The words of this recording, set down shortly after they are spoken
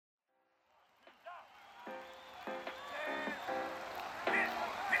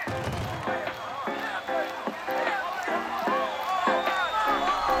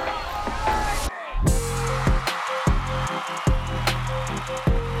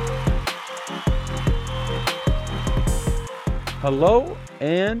Hello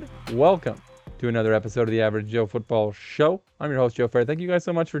and welcome to another episode of the Average Joe Football Show. I'm your host, Joe Fair. Thank you guys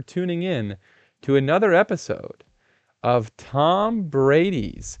so much for tuning in to another episode of Tom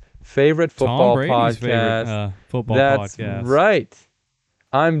Brady's favorite Tom football Brady's favorite podcast. football That's podcast. right.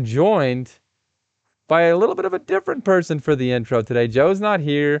 I'm joined by a little bit of a different person for the intro today. Joe's not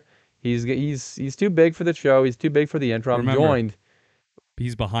here. He's too big for the show. He's too big for the intro. I'm Remember, joined.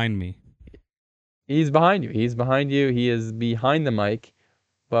 he's behind me. He's behind you. He's behind you. He is behind the mic.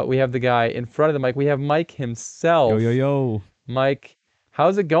 But we have the guy in front of the mic. We have Mike Yo, yo, himself. yo. Mike,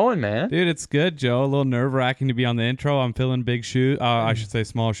 how's it going, man? Dude, it's good, Joe. A little nerve-wracking to be on the intro. I'm filling big shoes. I should say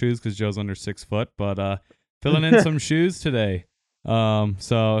small shoes because Joe's under 6 foot. But filling in some shoes today.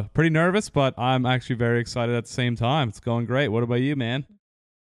 So pretty nervous, but I'm actually very excited at the same time. It's going great. What about you, man?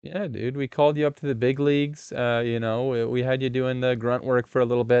 Yeah, dude, we called you up to the big leagues. We had you doing the grunt work for a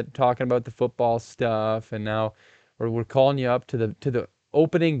little bit, talking about the football stuff, and now we're calling you up to the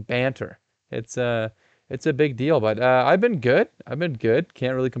opening banter. It's a big deal, but I've been good. I've been good.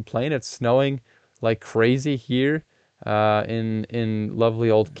 Can't really complain. It's snowing like crazy here in lovely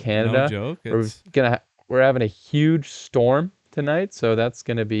old No Canada. joke. We're It's we're having a huge storm tonight, so that's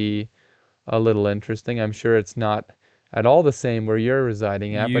gonna be a little interesting. I'm sure it's not at all the same where you're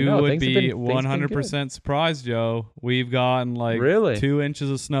residing at, but You no, would be things have been good. 100% surprised, Joe. We've gotten like Really? 2 inches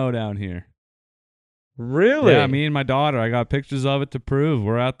of snow down here. Yeah, Really? me and my daughter. I got pictures of it to prove.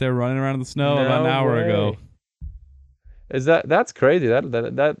 We're out there running around in the snow about an No hour ago. way. That's crazy.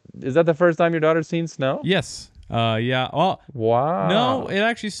 That is that the first time your daughter's seen snow? Yes. Yeah. Well, no, Wow. it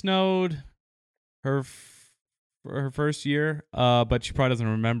actually snowed her her first year. But she probably doesn't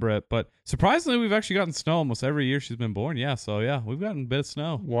remember it. But surprisingly, we've actually gotten snow almost every year she's been born. Yeah. So yeah, we've gotten a bit of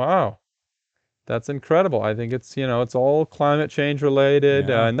snow. Wow. That's incredible. I think it's all climate change related,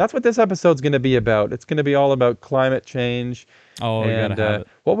 Yeah. and that's what this episode's going to be about. It's going to be all about climate change Oh, we gotta and have it.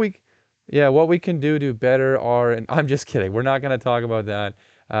 what we can do better are. And I'm just kidding. We're not going to talk about that.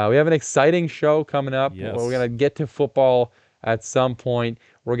 We have an exciting show coming up. We're going Yes. to get to football at some point.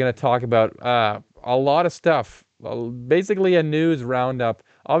 We're going to talk about a lot of stuff. Basically, a news roundup.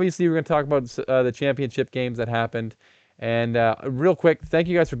 Obviously, we're going to talk about the championship games that happened. And real quick, thank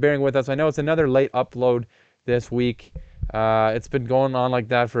you guys for bearing with us. I know it's another late upload this week. It's been going on like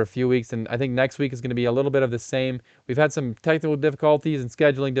that for a few weeks, and I think next week is going to be a little bit of the same. We've had some technical difficulties and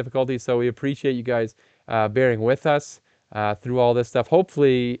scheduling difficulties, so we appreciate you guys bearing with us through all this stuff.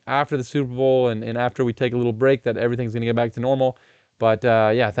 Hopefully, after the Super Bowl and after we take a little break, that everything's going to get back to normal. But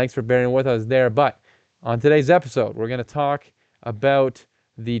yeah, thanks for bearing with us there. But on today's episode, we're going to talk about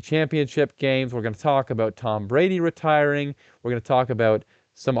the championship games. We're going to talk about Tom Brady retiring. We're going to talk about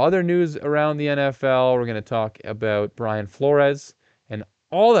some other news around the NFL. We're going to talk about Brian Flores and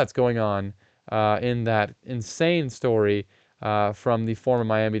all that's going on in that insane story from the former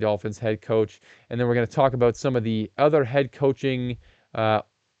Miami Dolphins head coach. And then we're going to talk about some of the other head coaching uh,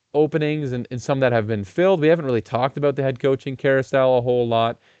 openings and some that have been filled. We haven't really talked about the head coaching carousel a whole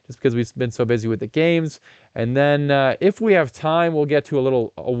lot just because we've been so busy with the games. And then if we have time, we'll get to a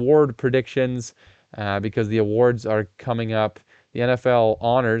little award predictions because the awards are coming up. The NFL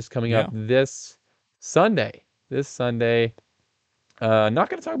honors coming up Yeah. this Sunday. This Sunday. Not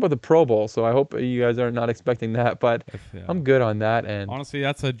going to talk about the Pro Bowl, so I hope you guys are not expecting that, but Yeah. I'm good on that. And Honestly,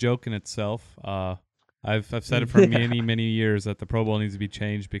 that's a joke in itself. I've said it for yeah. many years that the Pro Bowl needs to be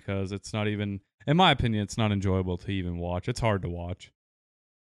changed because it's not even, in my opinion, it's not enjoyable to even watch. It's hard to watch.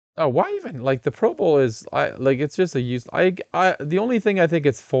 Oh, why even like the Pro Bowl is it's just a use. The only thing I think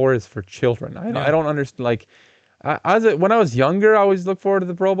it's for is for children. I Yeah. don't understand like when I was younger, I always looked forward to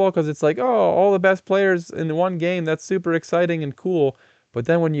the Pro Bowl because it's like, oh, all the best players in one game. That's super exciting and cool. But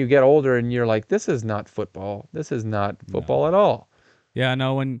then when you get older and you're like, this is not football. This is not No. football at all. Yeah.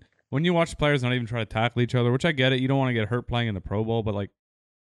 No. When you watch players not even try to tackle each other, which I get it, you don't want to get hurt playing in the Pro Bowl, but like,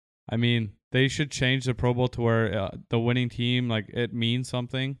 I mean, they should change the Pro Bowl to where the winning team, like, it means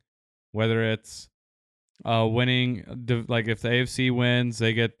something, whether it's winning, like if the AFC wins,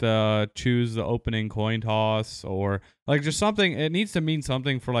 they get to choose the opening coin toss or like just something. It needs to mean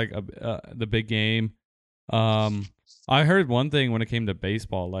something for like the big game. Um, I heard one thing when it came to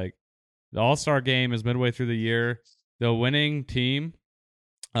baseball, like the All-Star game is midway through the year. The winning team,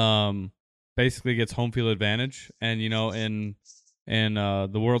 um, basically gets home field advantage, and in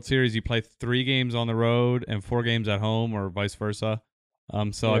the World Series, you play 3 games on the road and 4 games at home, or vice versa.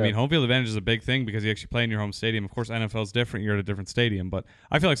 So I Yeah. mean, home field advantage is a big thing because you actually play in your home stadium. Of course, NFL is different; you're at a different stadium. But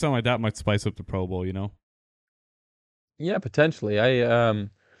I feel like something like that might spice up the Pro Bowl. Yeah, potentially. I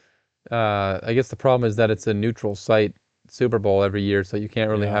guess the problem is that it's a neutral site Super Bowl every year, so you can't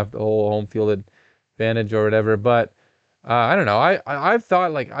really Yeah, have the whole home field advantage or whatever. But I don't know. I've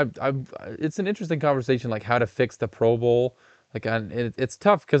thought like I've it's an interesting conversation like how to fix the Pro Bowl. Like and it's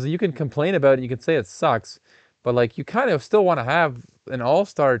tough because you can complain about it, you can say it sucks, but like you kind of still want to have an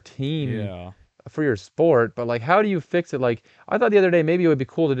all-star team Yeah. for your sport. But like how do you fix it? Like I thought the other day maybe it would be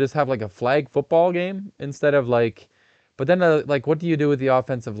cool to just have like a flag football game instead of like. But then like what do you do with the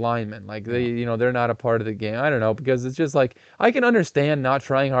offensive linemen? Like they Yeah. they're not a part of the game. I don't know because it's just like I can understand not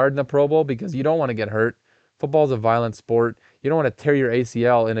trying hard in the Pro Bowl because you don't want to get hurt. Football's a violent sport. You don't want to tear your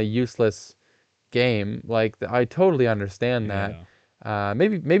ACL in a useless game. Like I totally understand that. Yeah.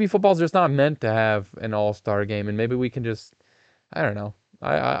 Maybe football's just not meant to have an all-star game, and maybe we can just I don't know.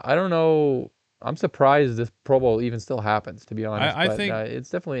 I don't know. I'm surprised this Pro Bowl even still happens, to be honest. I But think it's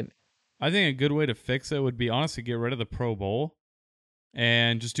definitely I think a good way to fix it would be honestly get rid of the Pro Bowl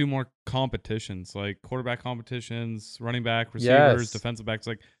and just do more competitions, like quarterback competitions, running back, receivers, yes, defensive backs,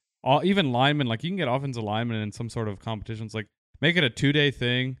 like all even linemen. Like you can get offensive linemen in some sort of competitions. Like make it a 2 day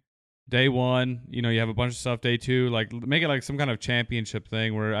thing. Day one, you have a bunch of stuff. Day two, like make it like some kind of championship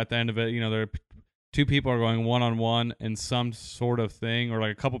thing where at the end of it, there are two people are going one on one in some sort of thing, or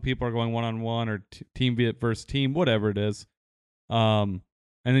like a couple people are going one on one, or team versus team, whatever it is. Um,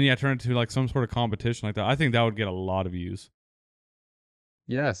 and then turn it to like some sort of competition like that. I think that would get a lot of views.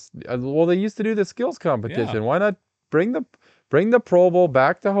 yes. Well, they used to do the skills Yeah. competition. Why not bring the bring the Pro Bowl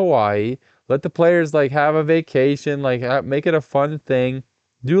back to Hawaii? Let the players like have a vacation, like make it a fun thing.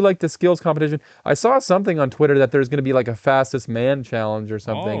 Do like the skills competition. I saw something on Twitter that there's going to be like a fastest man challenge or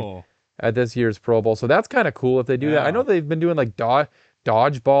something Oh, at this year's Pro Bowl. So that's kind of cool if they do that. I know yeah. they've been doing like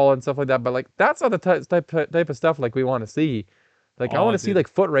dodgeball and stuff like that, but like that's not the type of stuff like we want to see. Like I want Oh, to see dude. like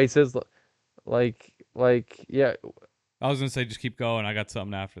foot races, like yeah. I was gonna say just keep going. I got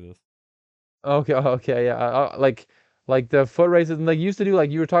something after this. Okay, okay, yeah. Like the foot races, and like used to do like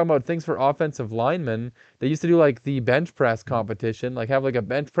you were talking about things for offensive linemen. They used to do like the bench press competition, like have like a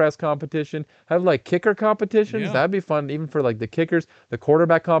bench press competition, have like kicker competitions. Yeah. That'd be fun, even for like the kickers, the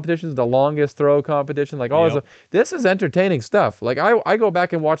quarterback competitions, the longest throw competition, like all this Yep. stuff. This is entertaining stuff. Like I go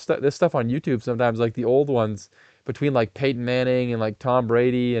back and watch this stuff on YouTube sometimes, like the old ones between like Peyton Manning and like Tom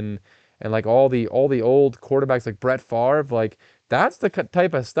Brady and like all the old quarterbacks like Brett Favre, like that's the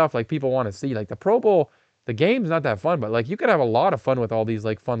type of stuff like people want to see. Like the Pro Bowl, the game's not that fun, but like you could have a lot of fun with all these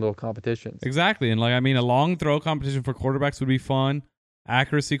like fun little competitions. Exactly. And like I mean, a long throw competition for quarterbacks would be fun.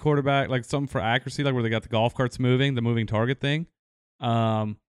 Accuracy quarterback, like something for accuracy, like where they got the golf carts moving, the moving target thing.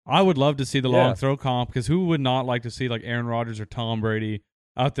 I would love to see the long Yeah. throw comp because who would not like to see like Aaron Rodgers or Tom Brady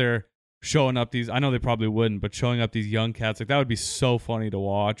out there showing up these? I know they probably wouldn't, but showing up these young cats, like that would be so funny to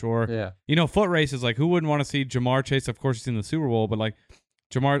watch. Or Yeah. foot races, like who wouldn't want to see Jamar Chase? Of course, he's in the Super Bowl, but like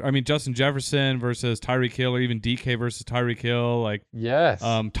Justin Jefferson versus Tyreek Hill, or even DK versus Tyreek Hill, like Yes.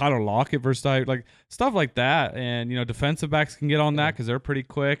 Tyler Lockett versus like stuff like that. And defensive backs can get on Yeah. that because they're pretty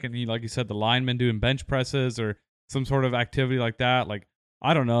quick. And like you said, the linemen doing bench presses or some sort of activity like that. Like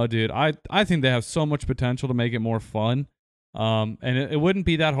I don't know, dude. I think they have so much potential to make it more fun. And it wouldn't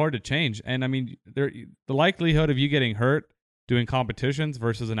be that hard to change. And I mean, the likelihood of you getting hurt doing competitions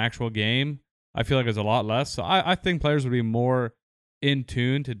versus an actual game, I feel like is a lot less. So I think players would be more in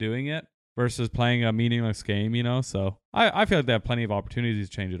tune to doing it versus playing a meaningless game. So I feel like they have plenty of opportunities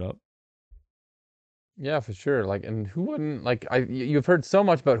to change it up. Yeah, for sure. Like, and who wouldn't like? You've heard so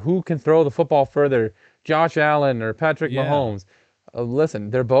much about who can throw the football further, Josh Allen or Patrick Yeah. Mahomes.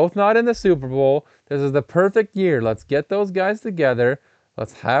 Listen, they're both not in the Super Bowl. This is the perfect year. Let's get those guys together.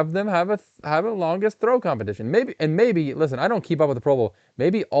 Let's have them have a longest throw competition. Maybe listen, I don't keep up with the Pro Bowl.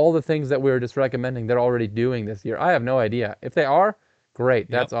 Maybe all the things that we were just recommending they're already doing this year. I have no idea. If they are, great.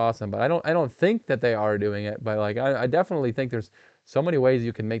 Yep. That's awesome. But I don't think that they are doing it. But like I definitely think there's so many ways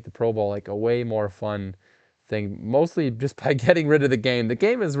you can make the Pro Bowl like a way more fun thing. Mostly just by getting rid of the game. The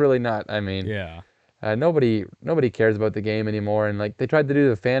game is really not. I mean, Yeah. nobody cares about the game anymore. And like they tried to do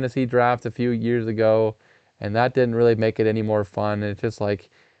the fantasy draft a few years ago, and that didn't really make it any more fun. And it's just like,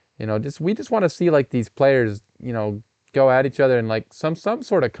 just we just want to see like these players, go at each other in like some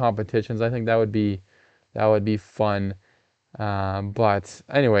sort of competitions. I think that would be fun. But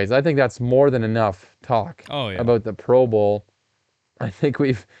anyways, I think that's more than enough talk Oh yeah. about the Pro Bowl. I think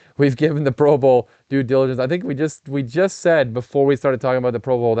we've given the Pro Bowl due diligence. I think we just said before we started talking about the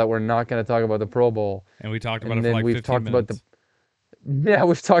Pro Bowl that we're not going to talk about the Pro Bowl, And we talked about it and for then like we've 15 talked about the minutes. yeah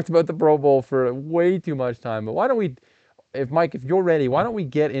we've talked about the Pro Bowl for way too much time. But why don't we, if you're ready, why Uh, don't we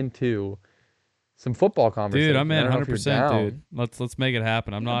get into some football Dude, I'm conversation? I in don't know if you're 100%, dude. down. Let's make it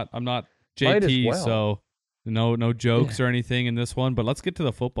happen. I'm Yeah, not might as JT, well. so no Yeah. jokes or anything in this one, but let's get to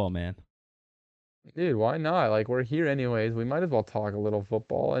the football, man. Dude, why not? Like we're here anyways. We might as well talk a little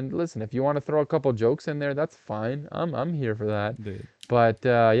football. And listen, if you want to throw a couple jokes in there, that's fine. I'm here for that. Dude. But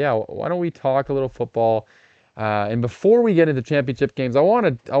yeah, why don't we talk a little football? And before we get into championship games, I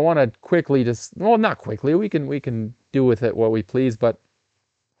want to quickly just well, not quickly. We can do with it what we please. But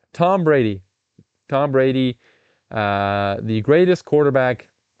Tom Brady, Tom Brady, the greatest quarterback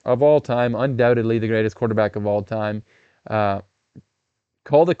of all time, undoubtedly the greatest quarterback of all time, uh,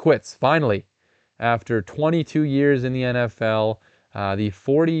 called it quits finally after 22 years in the NFL. The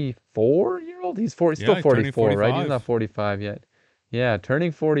 44-year-old, still Yeah, he's turning 44, right? He's not 45. 45 yet. Yeah,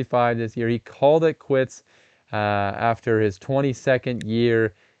 turning 45 this year. He called it quits after his 22nd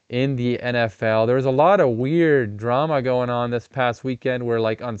year in the NFL. There was a lot of weird drama going on this past weekend where,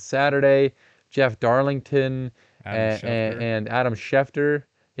 like, on Saturday, Jeff Darlington Adam and Schefter. Adam Schefter,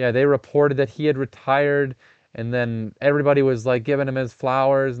 yeah, they reported that he had retired, and then everybody was like giving him his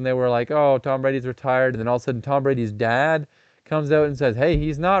flowers, and they were like, "Oh, Tom Brady's retired." And then all of a sudden, Tom Brady's dad comes out and says, "Hey,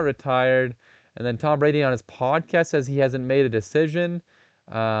 he's not retired." And then Tom Brady on his podcast says he hasn't made a decision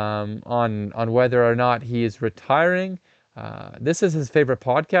on whether or not he is retiring. This is his favorite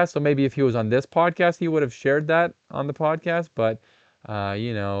podcast, so maybe if he was on this podcast, he would have shared that on the podcast. But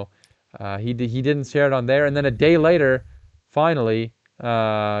you know, he didn't share it on there. And then a day later, finally,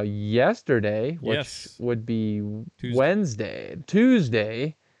 yesterday, which Yes. would be Tuesday.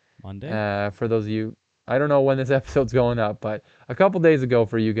 Tuesday, Monday. for those of you, I don't know when this episode's going up, but a couple days ago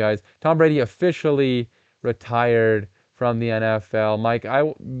for you guys, Tom Brady officially retired from the NFL. Mike,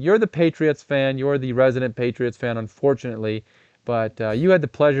 you're the Patriots fan. You're the resident Patriots fan, unfortunately, but you had the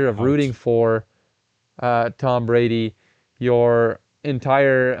pleasure of rooting Ouch. for Tom Brady your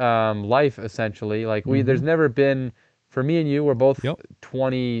entire life, essentially. Like Mm-hmm. there's never been, for me and you, we're both Yep.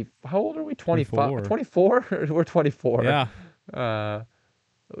 20. How old are we? 25, 24. 24? We're 24. Yeah. Uh,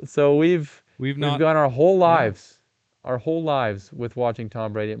 so We've we've not. gone Yeah. our whole lives with watching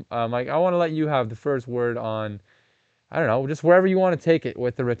Tom Brady. Mike, I want to let you have the first word on, I don't know, just wherever you want to take it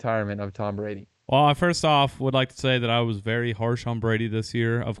with the retirement of Tom Brady. Well, I first off would like to say that I was very harsh on Brady this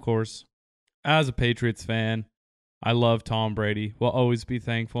year, of course. As a Patriots fan, I love Tom Brady. Will always be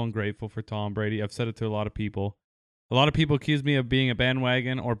thankful and grateful for Tom Brady. I've said it to a lot of people. A lot of people accused me of being a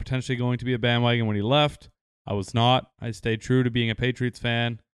bandwagon or potentially going to be a bandwagon when he left. I was not. I stayed true to being a Patriots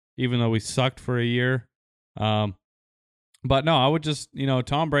fan, even though we sucked for a year. Um, but no, I would just,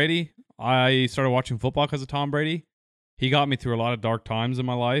 Tom Brady, I started watching football because of Tom Brady. He got me through a lot of dark times in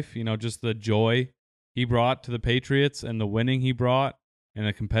my life, just the joy he brought to the Patriots and the winning he brought and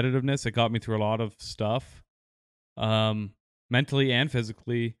the competitiveness. It got me through a lot of stuff, mentally and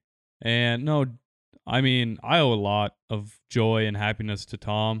physically. And no, I mean, I owe a lot of joy and happiness to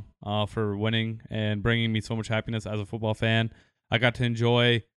Tom for winning and bringing me so much happiness as a football fan. I got to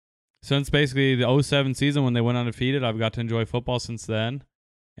enjoy since basically the '07 season when they went undefeated. I've got to enjoy football since then,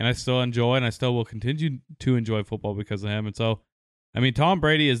 and I still enjoy and I still will continue to enjoy football because of him. And so, I mean, Tom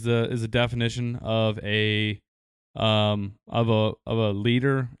Brady is the definition of a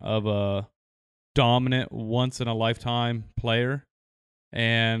leader, of a dominant, once in a lifetime player.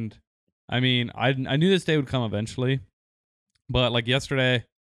 And I mean, I knew this day would come eventually, but like yesterday,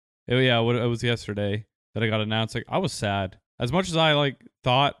 it was yesterday that I got announced. Like I was sad. As much as I like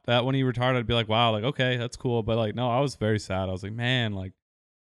thought that when he retired, I'd be like, wow, like okay, that's cool. But like, no, I was very sad. I was like, man, like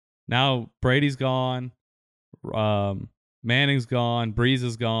now Brady's gone, um, Manning's gone, Breeze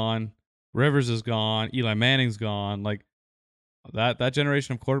is gone, Rivers is gone, Eli Manning's gone. Like that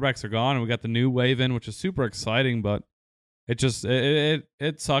generation of quarterbacks are gone, and we got the new wave in, which is super exciting. But it just it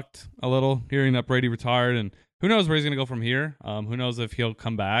sucked a little hearing that Brady retired, and who knows where he's gonna go from here. Who knows if he'll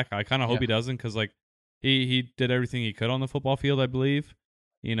come back? I kind of hope Yeah. he doesn't, because like he did everything he could on the football field. I believe,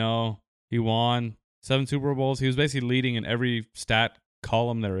 you know, he won 7 Super Bowls. He was basically leading in every stat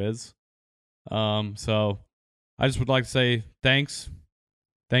column there is. So I just would like to say thank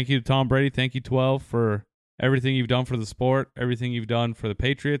you to Tom Brady, thank you 12 for everything you've done for the sport, everything you've done for the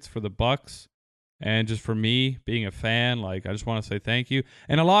Patriots, for the Bucks, and just for me being a fan. Like I just want to say thank you.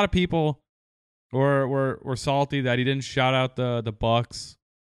 And a lot of people were salty that he didn't shout out the Bucks.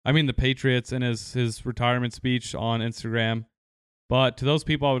 I mean the Patriots in his retirement speech on Instagram. But to those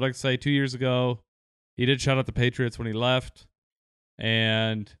people, I would like to say 2 years ago, he did shout out the Patriots when he left,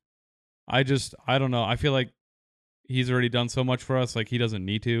 and I don't know. I feel like he's already done so much for us, like he doesn't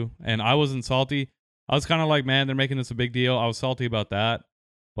need to. And I wasn't salty. I was kind of like, man, they're making this a big deal. I was salty about that,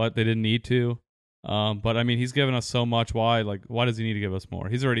 but they didn't need to. But I mean, he's given us so much. Why does he need to give us more?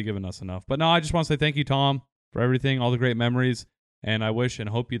 He's already given us enough. But no, I just want to say thank you, Tom, for everything, all the great memories, and I wish and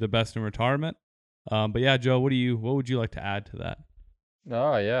hope you the best in retirement. But yeah, Joe, what would you like to add to that?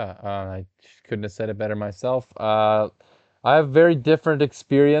 Oh yeah, I couldn't have said it better myself. I have very different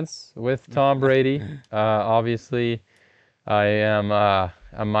experience with Tom Brady. Obviously, I am a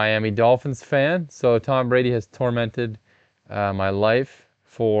Miami Dolphins fan, so Tom Brady has tormented my life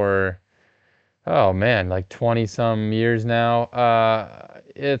for oh man, like 20 some years now.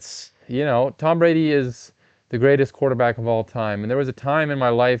 It's, Tom Brady is the greatest quarterback of all time. And there was a time in my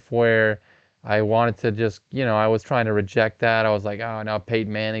life where I wanted to just, I was trying to reject that. I was like, oh, now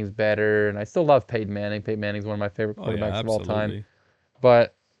Peyton Manning's better. And I still love Peyton Manning. Peyton Manning's one of my favorite Oh yeah, quarterbacks of all time. absolutely.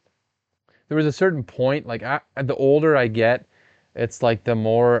 But there was a certain point, like the older I get, it's like the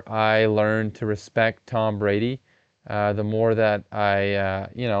more I learn to respect Tom Brady, the more that I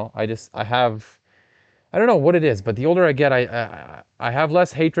have I don't know what it is, but the older I get, I have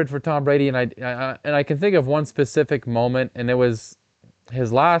less hatred for Tom Brady, and I can think of one specific moment, and it was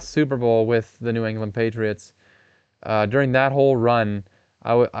his last Super Bowl with the New England Patriots. During that whole run,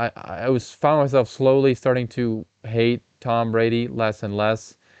 I was found myself slowly starting to hate Tom Brady less and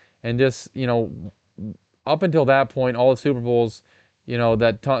less, and just up until that point, all the Super Bowls,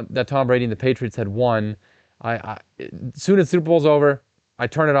 that Tom Brady and the Patriots had won, as soon as Super Bowl's over, I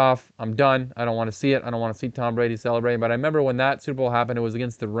turn it off. I'm done. I don't want to see it. I don't want to see Tom Brady celebrating. But I remember when that Super Bowl happened, it was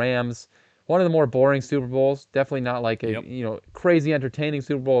against the Rams. One of the more boring Super Bowls. Definitely not like a Yep. crazy entertaining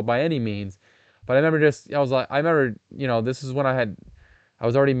Super Bowl by any means. But I remember I remember this is when I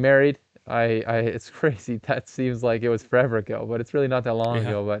was already married. It's crazy. That seems like it was forever ago, but it's really not that long Yeah.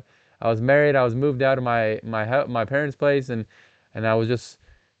 ago. But I was married. I was moved out of my parents' place, and I was just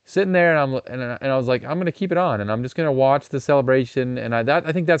sitting there, and I was like, I'm gonna keep it on, and I'm just gonna watch the celebration. And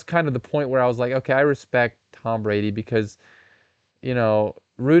I think that's kind of the point where I was like, okay, I respect Tom Brady because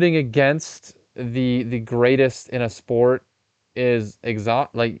rooting against the greatest in a sport is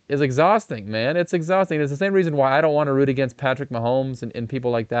exhausting, man. It's exhausting. It's the same reason why I don't want to root against Patrick Mahomes and people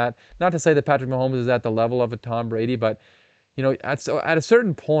like that. Not to say that Patrick Mahomes is at the level of a Tom Brady, but at a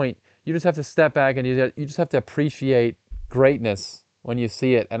certain point, you just have to step back and you just have to appreciate greatness when you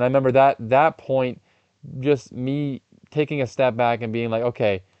see it. And I remember that point, just me taking a step back and being like,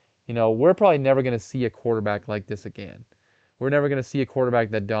 okay, we're probably never going to see a quarterback like this again. We're never going to see a quarterback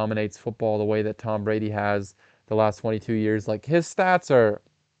that dominates football the way that Tom Brady has the last 22 years. Like his stats are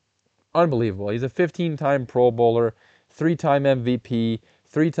unbelievable. He's a 15-time Pro Bowler, 3-time MVP,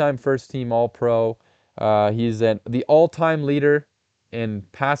 3-time first team All Pro. The all-time leader in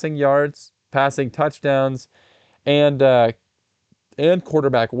passing yards, passing touchdowns, and uh, and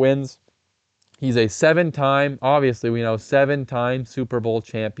quarterback wins. He's a 7-time, obviously we know 7-time Super Bowl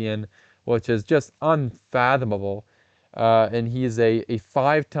champion, which is just unfathomable. And he's a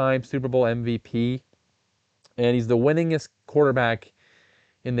 5-time Super Bowl MVP, and he's the winningest quarterback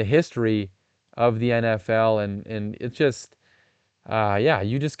in the history of the NFL, and it's just yeah,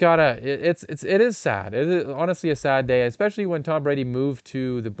 you just gotta. It is sad. It is honestly a sad day, especially when Tom Brady moved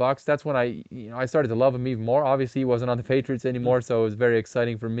to the Bucks. That's when I started to love him even more. Obviously, he wasn't on the Patriots anymore, so it was very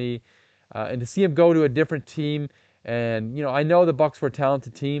exciting for me. And to see him go to a different team, and I know the Bucks were a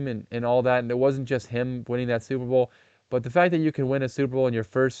talented team and all that, and it wasn't just him winning that Super Bowl, but the fact that you can win a Super Bowl in your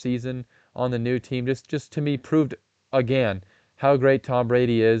first season on the new team just to me proved again how great Tom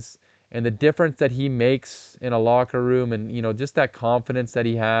Brady is and the difference that he makes in a locker room, and just that confidence that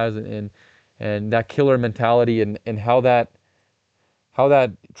he has, and that killer mentality, and how that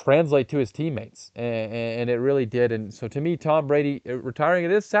translate to his teammates, and it really did. And so to me, Tom Brady retiring,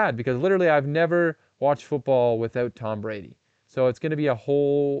 it is sad because literally I've never watched football without Tom Brady. So it's going to be a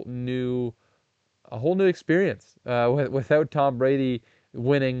whole new experience without Tom Brady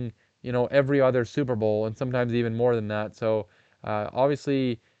winning, every other Super Bowl and sometimes even more than that. So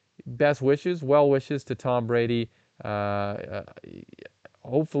obviously, best wishes, well wishes to Tom Brady.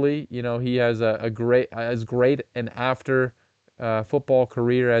 Hopefully, he has a great as great an after football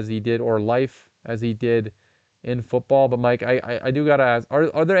career as he did, or life as he did in football. But Mike, I do gotta ask,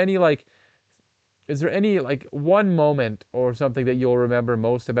 are there any like is there any like one moment or something that you'll remember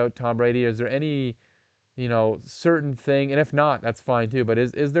most about Tom Brady? Is there any certain thing? And if not, that's fine too. But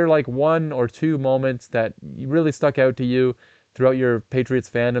is there like one or two moments that really stuck out to you throughout your Patriots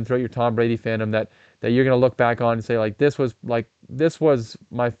fandom, throughout your Tom Brady fandom that you're gonna look back on and say this was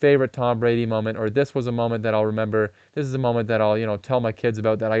my favorite Tom Brady moment, or this was a moment that I'll remember. This is a moment that I'll tell my kids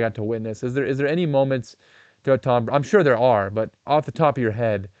about that I got to witness. Is there any moments throughout Tom? I'm sure there are, but off the top of your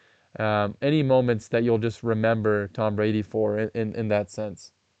head, any moments that you'll just remember Tom Brady for in that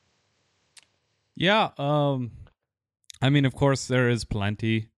sense? Yeah. I mean, of course, there is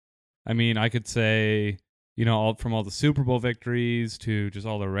plenty. I mean, I could say, from all the Super Bowl victories to just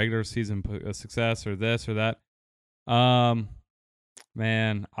all the regular season success or this or that. Um,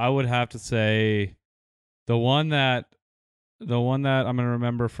 Man, I would have to say the one that I'm gonna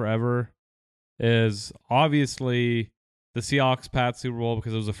remember forever is obviously the Seahawks Pats Super Bowl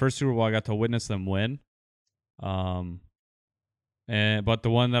because it was the first Super Bowl I got to witness them win. Um, and but the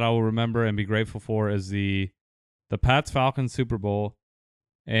one that I will remember and be grateful for is the Pats Falcons Super Bowl,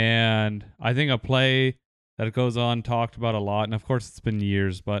 and I think a play that goes on talked about a lot, and of course it's been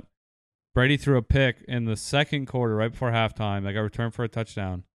years, but Brady threw a pick in the second quarter right before halftime that got returned for a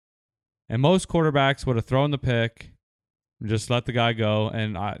touchdown, and most quarterbacks would have thrown the pick and just let the guy go,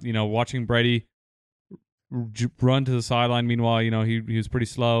 and watching Brady run to the sideline. Meanwhile, he was pretty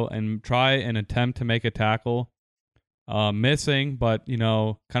slow and try and attempt to make a tackle, missing, but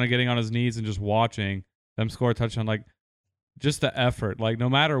kind of getting on his knees and just watching them score a touchdown. Like just the effort, like no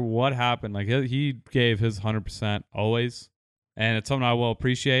matter what happened, like he gave his 100% always, and it's something I will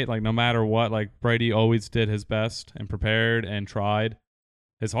appreciate. Like no matter what, like Brady always did his best and prepared and tried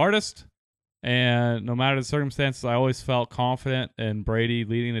his hardest. And no matter the circumstances, I always felt confident in Brady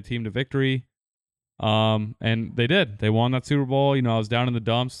leading the team to victory. And they did. They won that Super Bowl. I was down in the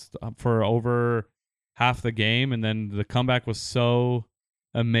dumps for over half the game, and then the comeback was so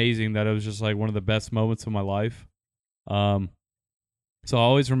amazing that it was just like one of the best moments of my life. Um, so I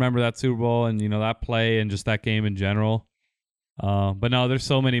always remember that Super Bowl and that play and just that game in general. But no, there's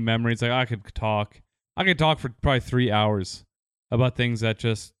so many memories. Like I could talk for probably 3 hours about things that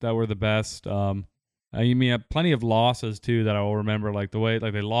were the best. I mean, plenty of losses too that I will remember, like the way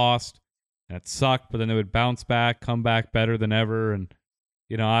like they lost and it sucked, but then they would bounce back, come back better than ever, and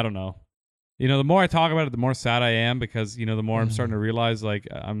I don't know. The more I talk about it, the more sad I am because the more I'm starting to realize, like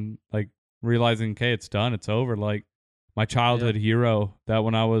I'm like realizing, okay, it's done, it's over. Like my Yeah. childhood hero that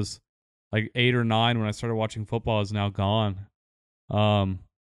when I was like 8 or 9 when I started watching football is now gone. Um,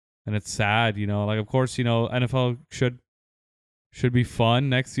 and it's sad, Like of course, NFL should be fun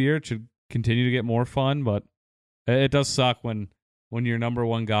next year. It should continue to get more fun, but it does suck when your number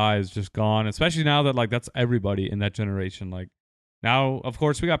one guy is just gone, especially now that like that's everybody in that generation. Like now, of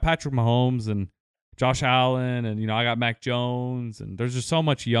course, we got Patrick Mahomes and Josh Allen, and I got Mac Jones, and there's just so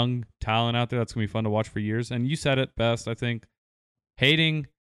much young talent out there that's gonna be fun to watch for years. And you said it best, I think. Hating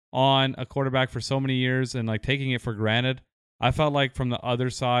on a quarterback for so many years and like taking it for granted. I felt like from the other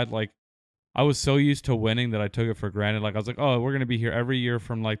side, like I was so used to winning that I took it for granted. Like I was like, oh, we're gonna be here every year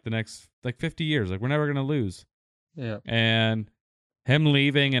from like the next like 50 years. Like we're never gonna lose. Yeah. And him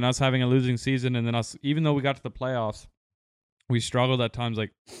leaving and us having a losing season, and then us, even though we got to the playoffs, we struggled at times.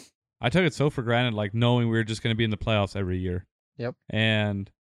 Like I took it so for granted, like knowing we were just gonna be in the playoffs every year. Yep.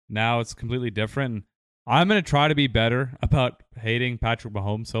 And now it's completely different. And I'm gonna try to be better about hating Patrick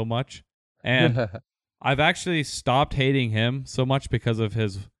Mahomes so much. And I've actually stopped hating him so much because of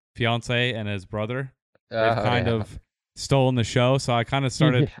his fiance and his brother. They've Oh kind yeah. of stolen the show, so I kind of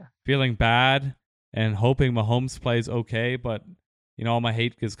started Yeah. feeling bad and hoping Mahomes plays okay, but all my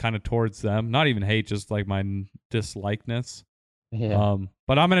hate is kind of towards them. Not even hate, just like my dislikeness. Yeah.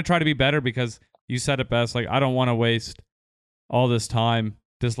 But I'm gonna try to be better because you said it best. Like I don't want to waste all this time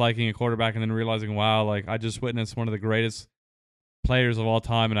disliking a quarterback and then realizing, wow, like I just witnessed one of the greatest players of all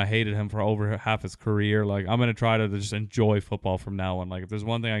time and I hated him for over half his career. Like I'm gonna try to just enjoy football from now on. Like if there's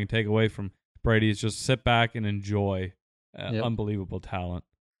one thing I can take away from Brady, it's just sit back and enjoy Yep. unbelievable talent.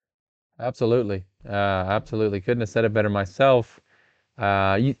 Absolutely. Absolutely. Couldn't have said it better myself.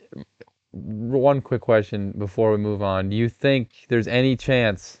 You, one quick question before we move on. Do you think there's any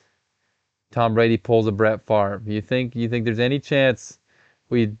chance Tom Brady pulls a Brett Favre? You think there's any chance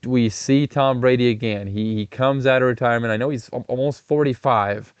we see Tom Brady again? He comes out of retirement. I know he's almost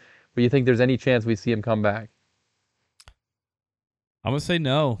 45, but you think there's any chance we see him come back? I'm gonna say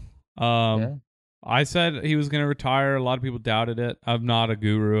no. Um, Yeah. I said he was gonna retire. A lot of people doubted it. I'm not a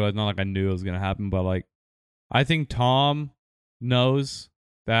guru. It's not like I knew it was gonna happen, but like I think Tom knows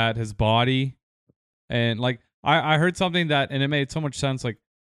that his body and like I heard something that and it made so much sense. Like,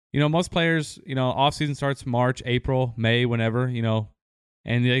 most players, off season starts March, April, May, whenever,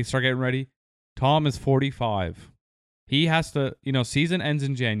 and they start getting ready. Tom is 45. He has to, season ends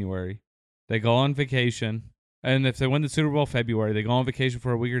in January. They go on vacation. And if they win the Super Bowl February, they go on vacation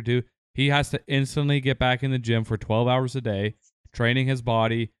for a week or two. He has to instantly get back in the gym for 12 hours a day, training his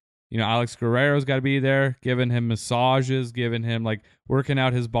body. Alex Guerrero's got to be there, giving him massages, giving him like working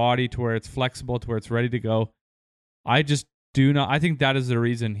out his body to where it's flexible, to where it's ready to go. I just do not. I think that is the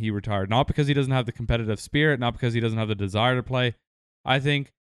reason he retired. Not because he doesn't have the competitive spirit, not because he doesn't have the desire to play. I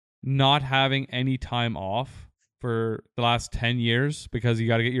think not having any time off for the last 10 years because you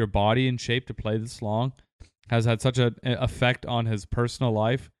got to get your body in shape to play this long has had such an effect on his personal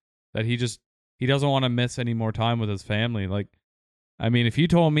life that he doesn't want to miss any more time with his family. Like I mean, if you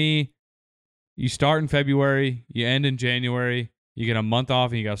told me you start in February, you end in January, you get a month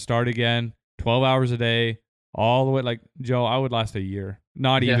off, and you got to start again, 12 hours a day, all the way. Like, Joe, I would last a year.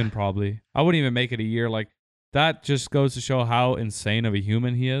 Not Yeah. even probably. I wouldn't even make it a year. Like, that just goes to show how insane of a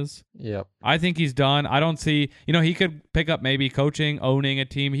human he is. Yep. I think he's done. I don't see, he could pick up maybe coaching, owning a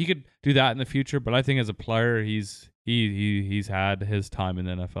team. He could do that in the future, but I think as a player, he's had his time in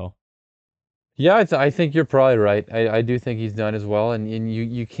the NFL. Yeah, I think you're probably right. I do think he's done as well, and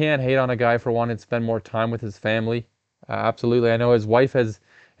you can't hate on a guy for wanting to spend more time with his family. Absolutely. I know his wife has.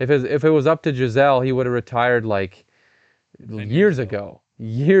 If it was up to Giselle, he would have retired like 10 years years ago. ago,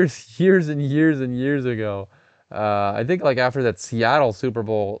 years and years and years ago. I think like after that Seattle Super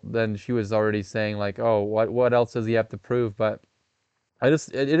Bowl, then she was already saying like, oh, what else does he have to prove? But it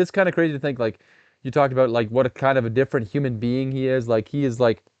is kind of crazy to think like you talked about like what a kind of a different human being he is. Like he is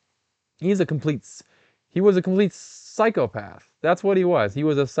like he's a complete he was a complete psychopath. That's what he was. He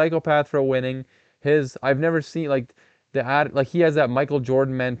was a psychopath for winning. His I've never seen like the ad like he has that Michael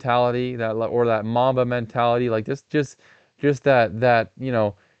Jordan mentality, that or that Mamba mentality, like just that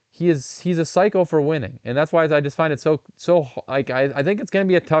he's a psycho for winning, and that's why I just find it so like I think it's gonna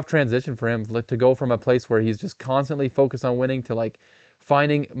be a tough transition for him to go from a place where he's just constantly focused on winning to like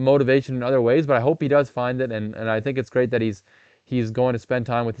finding motivation in other ways. But I hope he does find it, and I think it's great that he's going to spend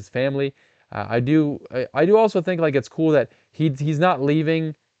time with his family. I do also think like it's cool that he's not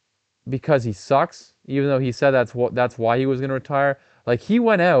leaving because he sucks, even though he said that's why he was going to retire. Like he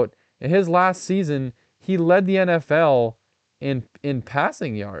went out in his last season, he led the NFL in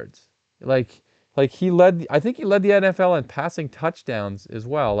passing yards. Like I think he led the NFL in passing touchdowns as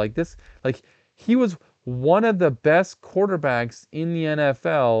well. Like he was one of the best quarterbacks in the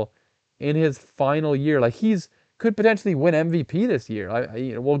NFL in his final year. Like he's could potentially win MVP this year.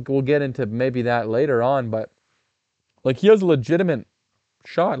 We'll get into maybe that later on, but like he has a legitimate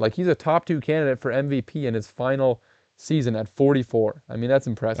shot. Like he's a top two candidate for MVP in his final season at 44. I mean, that's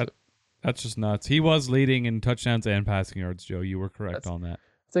impressive. That that's just nuts. He was leading in touchdowns and passing yards, Joe. You were correct That's on that.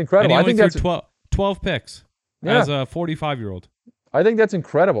 that's And incredible. he I only think threw that's 12 picks yeah. as a 45-year-old. I think that's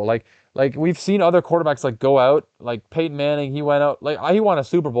incredible. Like we've seen other quarterbacks like go out. Like Peyton Manning, he went out like he won a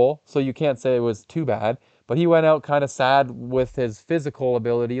Super Bowl, so you can't say it was too bad. But he went out kind of sad with his physical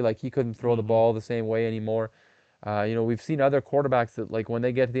ability. Like he couldn't throw the Mm-hmm. ball the same way anymore. We've seen other quarterbacks that like when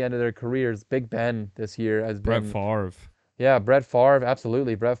they get to the end of their careers. Big Ben this year has Brett been Favre. yeah. Brett Favre,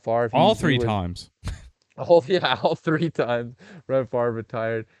 absolutely. Brett Favre. All He three was times. all yeah, all three times Brett Favre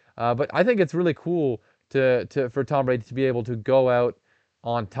retired. But I think it's really cool to for Tom Brady to be able to go out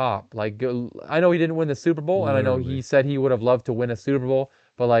on top. I know he didn't win the Super Bowl, and I know he Literally. said he would have loved to win a Super Bowl,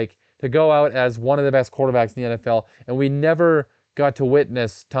 but like to go out as one of the best quarterbacks in the NFL, and we never got to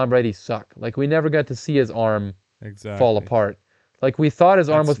witness Tom Brady suck. Like we never got to see his arm fall Exactly. apart. Like we thought his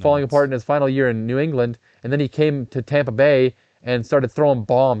arm was That's falling apart nuts. in his final year in New England, and then he came to Tampa Bay and started throwing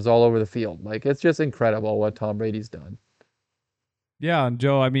bombs all over the field. Like it's just incredible what Tom Brady's done. Yeah, and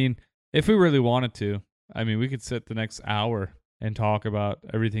Joe, I mean, if we really wanted to, I mean, we could sit the next hour and talk about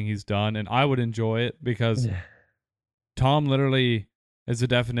everything he's done, and I would enjoy it because Yeah. Tom literally is the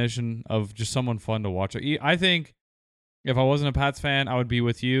definition of just someone fun to watch. I think if I wasn't a Pats fan, I would be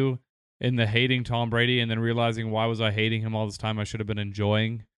with you in the hating Tom Brady and then realizing why was I hating him all this time? I should have been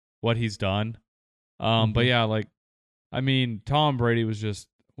enjoying what he's done. But Hmm. yeah, like I mean, Tom Brady was just.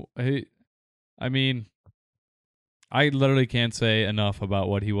 He, I mean, I literally can't say enough about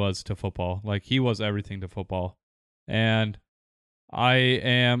what he was to football. Like he was everything to football, and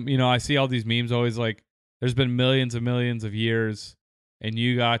I see all these memes always like, there's been millions and millions of years, and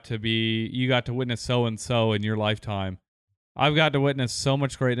you got to witness so and so in your lifetime. I've got to witness so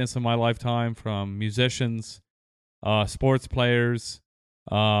much greatness in my lifetime from musicians, sports players,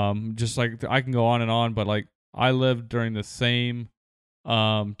 just like I can go on, but like I lived during the same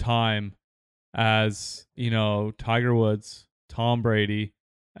time as Tiger Woods, Tom Brady,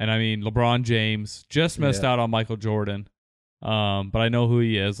 and I mean LeBron James. Just missed Yeah. out on Michael Jordan, but I know who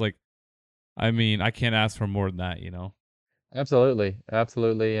he is. Like, I mean, I can't ask for more than that. Absolutely.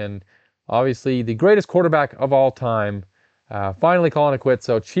 Absolutely. And obviously the greatest quarterback of all time. Finally calling it quits.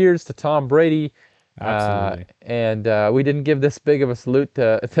 So cheers to Tom Brady. Absolutely. And we didn't give this big of a salute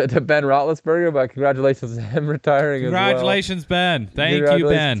to Ben Roethlisberger, but congratulations to him retiring as well. Congratulations, Ben. Thank you,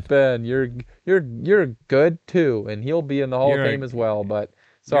 Congratulations, Ben. Ben. You're good too, and he'll be in the Hall of You're a Fame as well. But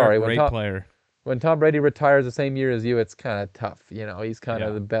you're a sorry, great player. when Tom Brady retires the same year as you, it's kind of tough. He's kind of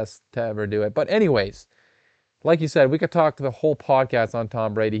Yeah, the best to ever do it. But anyways, like you said, we could talk the whole podcast on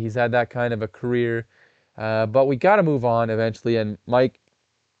Tom Brady. He's had that kind of a career, but we got to move on eventually. And Mike,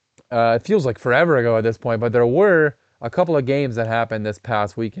 it feels like forever ago at this point, but there were a couple of games that happened this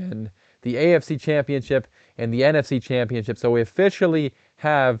past weekend, the AFC Championship and the NFC Championship. So we officially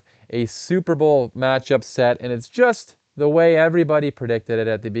have a Super Bowl matchup set, and it's just the way everybody predicted it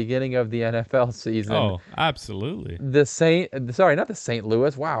at the beginning of the NFL season. Oh, absolutely. Sorry, not the St.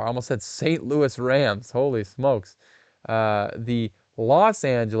 Louis. Wow, I almost said St. Louis Rams. Holy smokes. The Los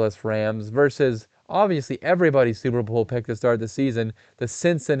Angeles Rams versus obviously everybody's Super Bowl pick to start the season, the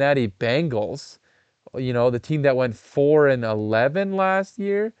Cincinnati Bengals. You know, the team that went 4-11 last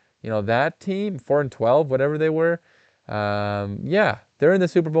year. You know, that team, 4-12, whatever they were. Yeah, they're in the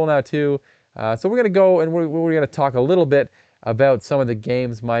Super Bowl now too. So we're gonna go and we're gonna talk a little bit about some of the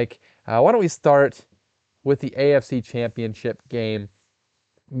games, Mike. Why don't we start with the AFC Championship game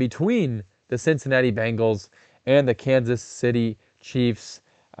between the Cincinnati Bengals and the Kansas City Chiefs?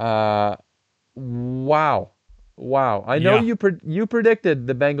 Wow, wow! I know Yeah. you predicted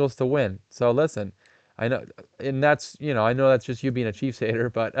the Bengals to win. So listen, I know, and that's I know that's just you being a Chiefs hater,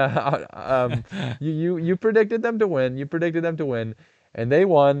 but you predicted them to win. You predicted them to win, and they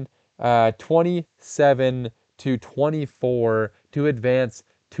won 27-24 to advance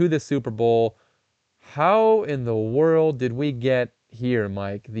to the Super Bowl. How in the world did we get here,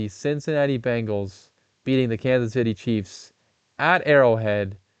 Mike? The Cincinnati Bengals beating the Kansas City Chiefs at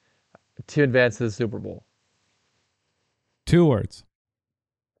Arrowhead to advance to the Super Bowl. Two words.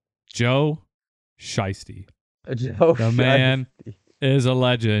 Joe Shiesty. Joe The man Shiesty. is a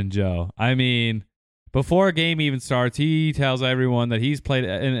legend, Joe. I mean, before a game even starts, he tells everyone that he's played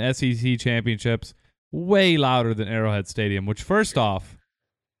in SEC championships way louder than Arrowhead Stadium, which, first off,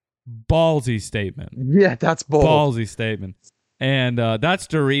 ballsy statement. Yeah, that's bold. Ballsy statement. And that's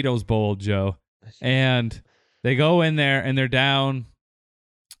Doritos bold, Joe. And they go in there and they're down,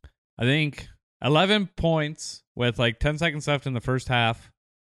 I think, 11 points with like 10 seconds left in the first half.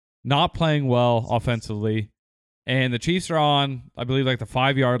 Not playing well offensively. And the Chiefs are on, I believe, like the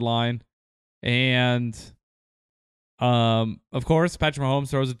 5-yard line. And, of course, Patrick Mahomes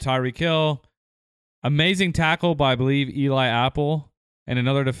throws a Tyreek Hill. Amazing tackle by, I believe, Eli Apple and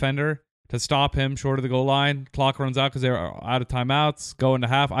another defender to stop him short of the goal line. Clock runs out because they're out of timeouts. Go into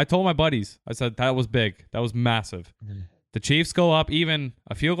half. I told my buddies, I said, that was big. That was massive. The Chiefs go up, even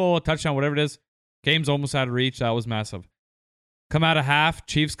a field goal, a touchdown, whatever it is. Game's almost out of reach. That was massive. Come out of half.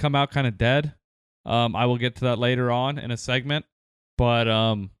 Chiefs come out kind of dead. I will get to that later on in a segment. But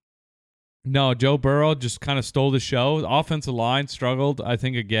no, Joe Burrow just kind of stole the show. The offensive line struggled, I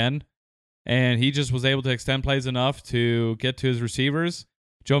think, again. And he just was able to extend plays enough to get to his receivers.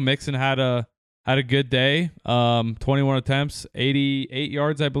 Joe Mixon had a good day. 21 attempts, 88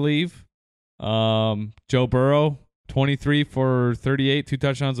 yards, I believe. Joe Burrow, 23 for 38, 2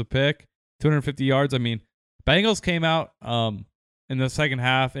 touchdowns a pick, 250 yards. I mean, Bengals came out in the second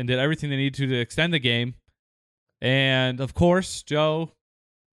half and did everything they needed to extend the game. And, of course, Joe,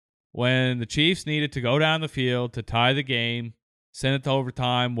 when the Chiefs needed to go down the field to tie the game, send it to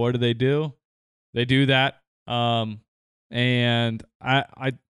overtime, what do? They do that. And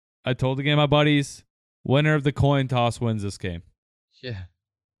I told again my buddies, winner of the coin toss wins this game. Yeah.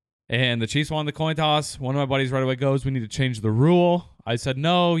 And the Chiefs won the coin toss. One of my buddies right away goes, we need to change the rule. I said,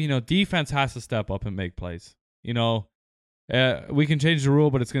 no, defense has to step up and make plays. We can change the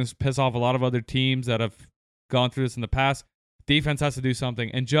rule, but it's going to piss off a lot of other teams that have gone through this in the past. Defense has to do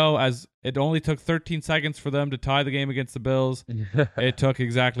something. And Joe, as it only took 13 seconds for them to tie the game against the Bills, it took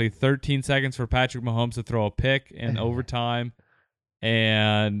exactly 13 seconds for Patrick Mahomes to throw a pick in overtime.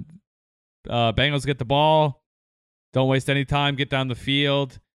 And Bengals get the ball. Don't waste any time. Get down the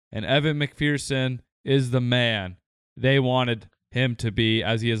field. And Evan McPherson is the man they wanted him to be,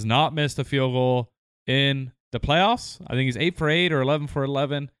 as he has not missed a field goal in the playoffs. I think he's 8 for 8 or 11 for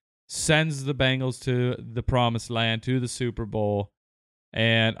 11. Sends the Bengals to the promised land, to the Super Bowl.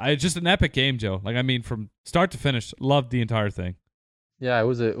 And just an epic game, Joe. From start to finish, loved the entire thing. Yeah, it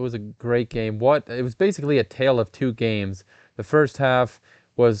was a great game. It was basically a tale of two games. The first half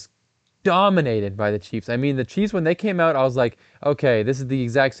was dominated by the Chiefs. I mean, the Chiefs, when they came out, I was like, okay, this is the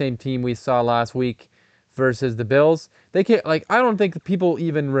exact same team we saw last week versus the Bills. They can't, I don't think people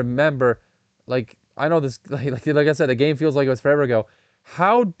even remember, I know this, like I said, the game feels like it was forever ago,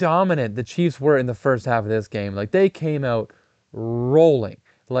 how dominant the Chiefs were in the first half of this game. They came out rolling.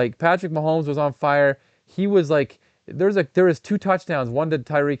 Patrick Mahomes was on fire. He was there was 2 touchdowns, one to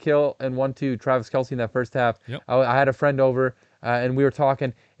Tyreek Hill and one to Travis Kelce in that first half. Yep. I had a friend over and we were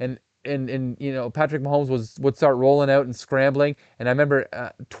talking, and Patrick Mahomes would start rolling out and scrambling, and I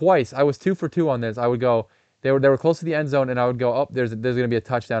remember twice I was 2 for 2 on this. I would go, they were close to the end zone, and I would go, oh, there's going to be a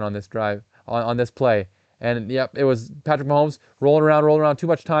touchdown on this drive, on this play, and yep, it was Patrick Mahomes rolling around, too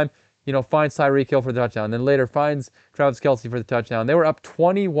much time. finds Tyreek Hill for the touchdown. Then later finds Travis Kelce for the touchdown. They were up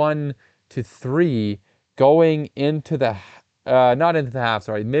 21-3 going into the not into the half,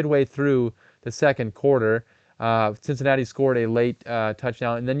 sorry, midway through the second quarter. Cincinnati scored a late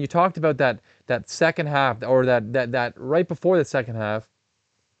touchdown, and then you talked about that second half, or that right before the second half,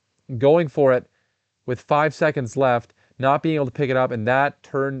 going for it with 5 seconds left, not being able to pick it up, and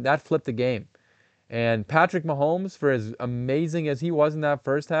that flipped the game. And Patrick Mahomes, for as amazing as he was in that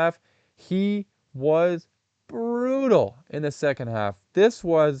first half, he was brutal in the second half. This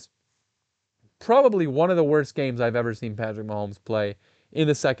was probably one of the worst games I've ever seen Patrick Mahomes play in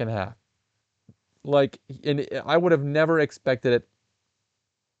the second half. Like, and I would have never expected it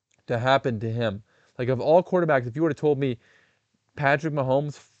to happen to him. Like, of all quarterbacks, if you would have told me Patrick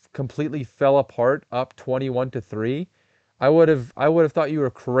Mahomes completely fell apart up 21-3, I would have thought you were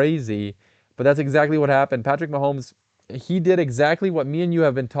crazy, but that's exactly what happened. Patrick Mahomes, he did exactly what me and you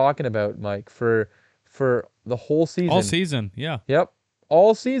have been talking about, Mike, for the whole All season. season, yeah. Yep,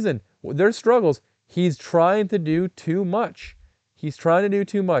 all season. There's struggles. He's trying to do too much. He's trying to do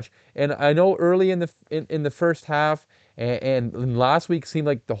too much. And I know early in the first half and last week seemed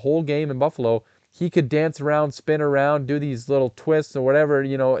like the whole game in Buffalo, he could dance around, spin around, do these little twists or whatever,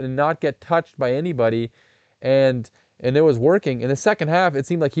 and not get touched by anybody. And and it was working. In the second half, it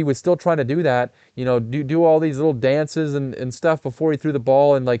seemed like he was still trying to do that, do all these little dances and stuff before he threw the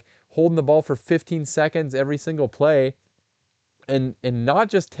ball, and like holding the ball for 15 seconds every single play, and not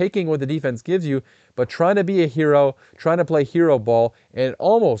just taking what the defense gives you, but trying to be a hero, trying to play hero ball, and it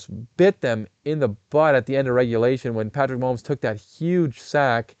almost bit them in the butt at the end of regulation when Patrick Mahomes took that huge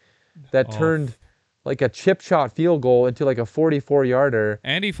sack that Oh, turned like a chip shot field goal into like a 44-yarder.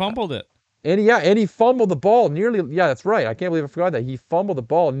 and he fumbled it. And he fumbled the ball nearly. Yeah, that's right. I can't believe I forgot that. He fumbled the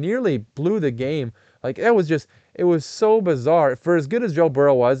ball, nearly blew the game. Like it was so bizarre. For as good as Joe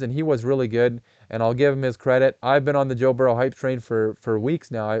Burrow was, and he was really good, and I'll give him his credit. I've been on the Joe Burrow hype train for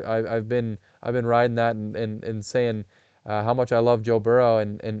weeks now. I've been riding that and saying how much I love Joe Burrow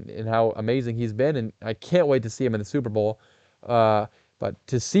and how amazing he's been, and I can't wait to see him in the Super Bowl. Uh, but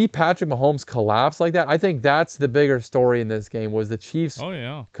to see Patrick Mahomes collapse like that, I think that's the bigger story in this game, was the Chiefs Oh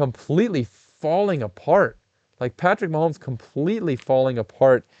yeah. completely falling apart. Like Patrick Mahomes completely falling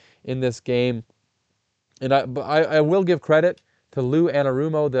apart in this game. And I will give credit to Lou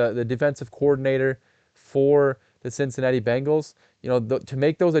Anarumo, the defensive coordinator for the Cincinnati Bengals. To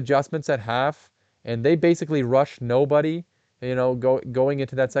make those adjustments at half, and they basically rushed nobody. Going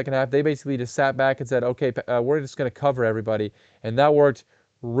into that second half, they basically just sat back and said, "Okay, we're just going to cover everybody," and that worked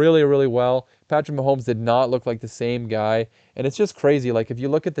really, really well. Patrick Mahomes did not look like the same guy, and it's just crazy. Like if you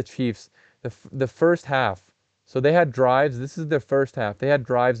look at the Chiefs, the first half, so they had drives. This is their first half. They had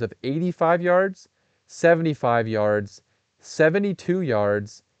drives of 85 yards, 75 yards, 72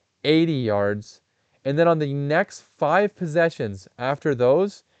 yards, 80 yards. And then on the next 5 possessions after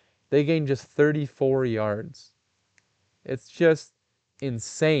those, they gained just 34 yards. It's just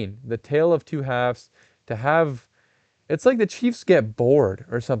insane. The tale of two halves. To have, it's like the Chiefs get bored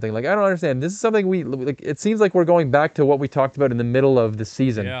or something. Like I don't understand. This is something we like. It seems like we're going back to what we talked about in the middle of the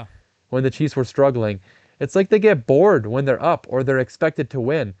season Yeah. when the Chiefs were struggling. It's like they get bored when they're up or they're expected to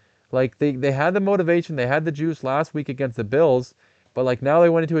win. Like they had the motivation, they had the juice last week against the Bills, but like now they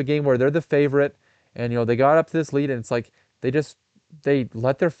went into a game where they're the favorite, and they got up to this lead, and it's like they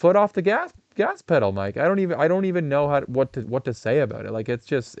let their foot off the gas pedal, Mike. I don't even know what to say about it. Like it's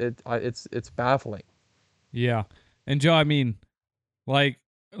just it's baffling. Yeah. And Joe, I mean, like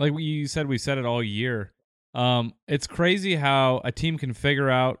you said, we said it all year. It's crazy how a team can figure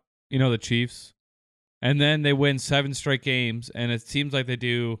out, the Chiefs, and then they win 7 straight games, and it seems like they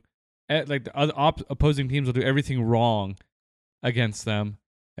do, like the other opposing teams will do everything wrong against them,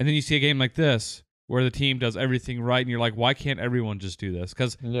 and then you see a game like this where the team does everything right, and you're like, why can't everyone just do this?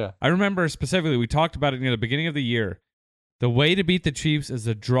 Because Yeah. I remember specifically we talked about it near the beginning of the year. The way to beat the Chiefs is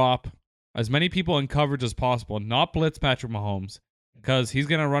to drop as many people in coverage as possible, not blitz Patrick Mahomes, because he's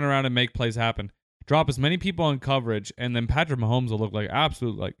going to run around and make plays happen. Drop as many people in coverage, and then Patrick Mahomes will look like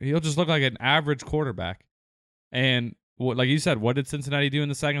he'll just look like an average quarterback. And like you said, what did Cincinnati do in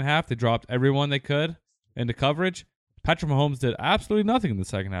the second half? They dropped everyone they could into coverage. Patrick Mahomes did absolutely nothing in the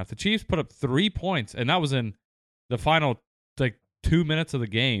second half. The Chiefs put up 3 points, and that was in the final 2 minutes of the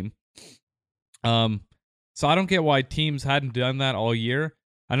game. So I don't get why teams hadn't done that all year.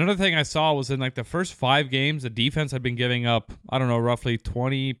 Another thing I saw was in the first 5 games, the defense had been giving up, I don't know, roughly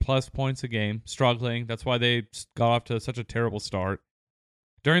 20 plus points a game, struggling. That's why they got off to such a terrible start.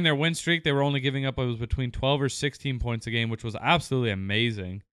 During their win streak, they were only giving up, it was between 12 or 16 points a game, which was absolutely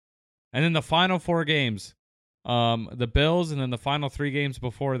amazing. And then the final 4 games, The Bills, and then the final 3 games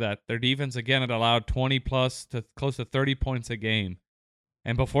before that, their defense again had allowed 20 plus to close to 30 points a game.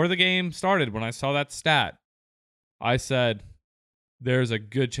 And before the game started, when I saw that stat, I said, there's a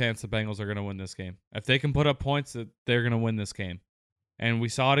good chance the Bengals are going to win this game. If they can put up points, that they're going to win this game. And we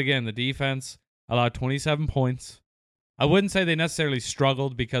saw it again. The defense allowed 27 points. I wouldn't say they necessarily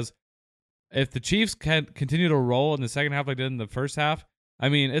struggled, because if the Chiefs can continue to roll in the second half like they did in the first half, I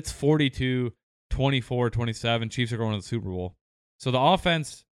mean, it's 42, 24, 27. Chiefs are going to the Super Bowl. So the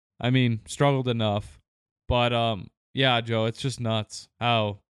offense, I mean, struggled enough. But yeah, Joe, it's just nuts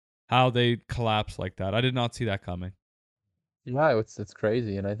how they collapsed like that. I did not see that coming. Yeah, it's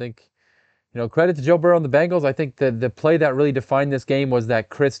crazy, and I think credit to Joe Burrow and the Bengals. I think the play that really defined this game was that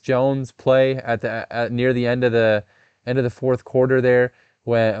Chris Jones play near the end of the fourth quarter there,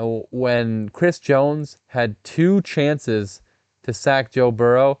 when Chris Jones had two chances to sack Joe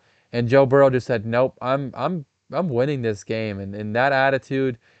Burrow, and Joe Burrow just said, "Nope, I'm winning this game." And in that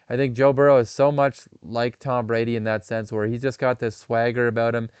attitude, I think Joe Burrow is so much like Tom Brady in that sense, where he's just got this swagger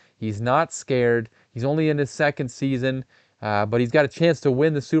about him. He's not scared. He's only in his second season. But he's got a chance to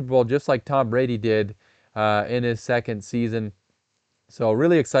win the Super Bowl just like Tom Brady did in his second season. So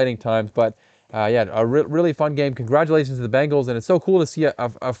really exciting times. But yeah, a really fun game. Congratulations to the Bengals, and it's so cool to see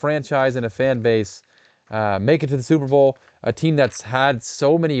a franchise and a fan base make it to the Super Bowl. A team that's had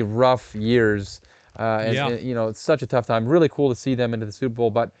so many rough years, Yeah. it's such a tough time. Really cool to see them into the Super Bowl.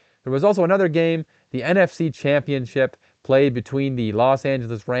 But there was also another game, the NFC Championship, played between the Los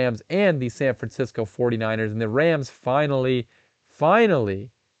Angeles Rams and the San Francisco 49ers. And the Rams finally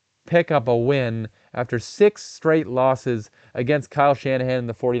pick up a win after 6 straight losses against Kyle Shanahan and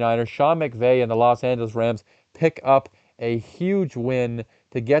the 49ers. Sean McVay and the Los Angeles Rams pick up a huge win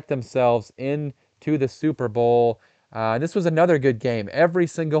to get themselves into the Super Bowl. This was another good game. Every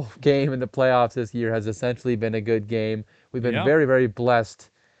single game in the playoffs this year has essentially been a good game. We've been Yeah. very, very blessed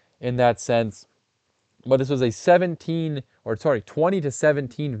in that sense. But this was a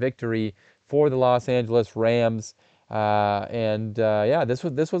 20-17 victory for the Los Angeles Rams. Yeah, this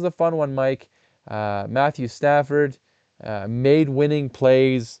was a fun one, Mike. Matthew Stafford made winning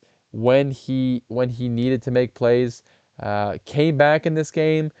plays when he needed to make plays. Came back in this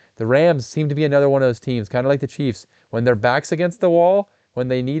game. The Rams seem to be another one of those teams, kind of like the Chiefs. When their back's against the wall, when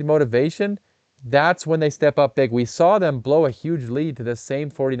they need motivation, that's when they step up big. We saw them blow a huge lead to this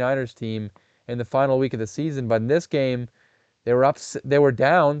same 49ers team in the final week of the season, but in this game, they were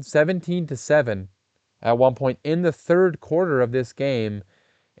down 17-7 at one point in the third quarter of this game,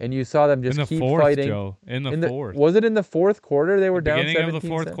 and you saw them In just the keep fourth, fighting. Joe. In the In the fourth. Was it in the fourth quarter they The were down beginning of the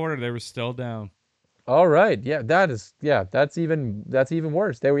fourth 17-7? quarter, they were still down. All right. That's even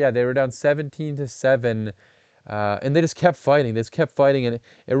worse. They were down 17-7. And they just kept fighting. They just kept fighting, and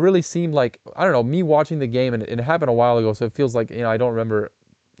it really seemed like, I don't know, me watching the game, and it happened a while ago, so it feels like I don't remember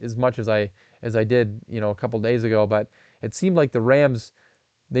as much as I did a couple days ago. But it seemed like the Rams,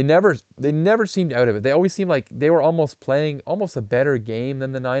 they never seemed out of it. They always seemed like they were almost playing almost a better game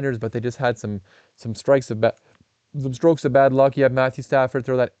than the Niners, but they just had some strokes of bad luck. You have Matthew Stafford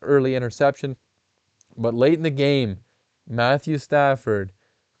throw that early interception, but late in the game, Matthew Stafford,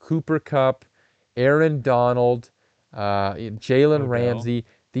 Cooper Kupp, Aaron Donald, Jalen Odell. Ramsey,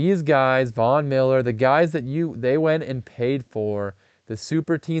 these guys, Von Miller, the guys that they went and paid for, the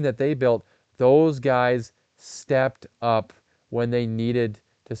super team that they built, those guys stepped up when they needed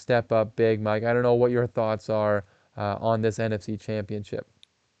to step up big. Mike, I don't know what your thoughts are on this NFC Championship.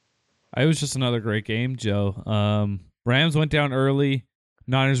 It was just another great game, Joe. Rams went down early.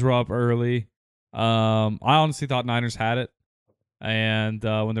 Niners were up early. I honestly thought Niners had it. And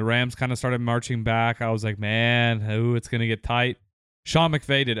when the Rams kind of started marching back, I was like, man, it's going to get tight. Sean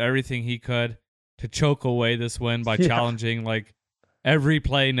McVay did everything he could to choke away this win by Yeah, challenging like every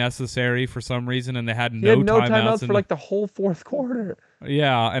play necessary for some reason, and they had he had no no timeouts timeouts in for the like the whole fourth quarter.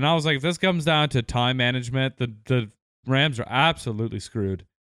 yeah. And I was like, if this comes down to time management, the Rams are absolutely screwed.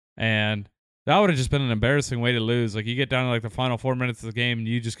 And that would have just been an embarrassing way to lose. Like you get down to like the final 4 minutes of the game and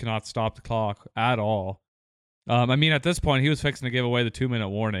you just cannot stop the clock at all. I mean, at this point, he was fixing to give away the 2 minute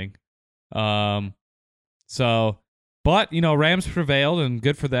warning. Um, so, but Rams prevailed and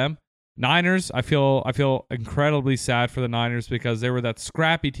good for them. Niners, I feel incredibly sad for the Niners because they were that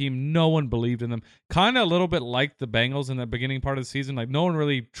scrappy team. No one believed in them. Kind of a little bit like the Bengals in the beginning part of the season. Like no one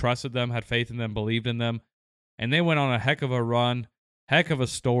really trusted them, had faith in them, believed in them, and they went on a heck of a run, heck of a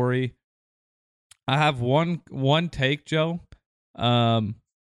story. I have one take, Joe, um,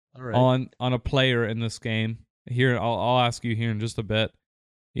 All right. on a player in this game. Here, I'll ask you here in just a bit.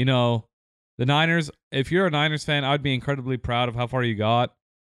 You know, the Niners. If you're a Niners fan, I'd be incredibly proud of how far you got.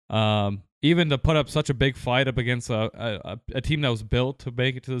 even to put up such a big fight up against a team that was built to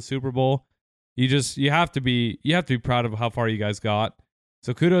make it to the Super Bowl. You have to be proud of how far you guys got.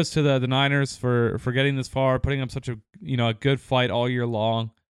 So kudos to the Niners for getting this far, putting up such a a good fight all year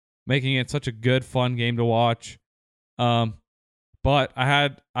long, making it such a good fun game to watch. Um, but I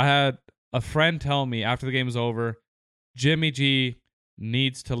had a friend tell me after the game was over, Jimmy G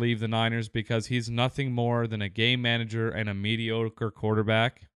needs to leave the Niners because he's nothing more than a game manager and a mediocre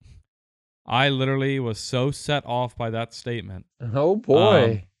quarterback. I literally was so set off by that statement. Oh Um,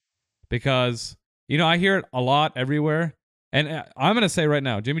 boy. because I hear it a lot everywhere. And I'm going to say right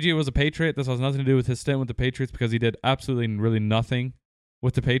now, Jimmy G was a Patriot. This has nothing to do with his stint with the Patriots because he did absolutely really nothing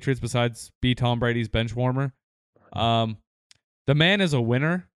with the Patriots besides be Tom Brady's bench warmer. Um, the man is a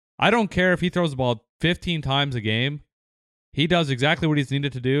winner. I don't care if he throws the ball 15 times a game. He does exactly what he's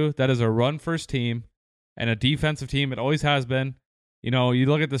needed to do. That is a run first team and a defensive team. It always has been. You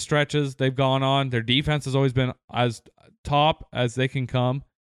look at the stretches they've gone on. Their defense has always been as top as they can come,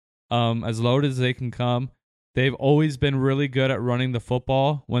 as loaded as they can come. They've always been really good at running the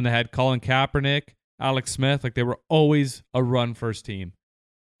football. When they had Colin Kaepernick, Alex Smith, like they were always a run first team.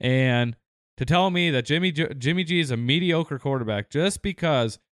 And to tell me that Jimmy G is a mediocre quarterback just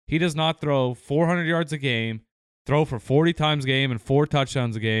because he does not throw 400 yards a game, throw for 40 times a game and 4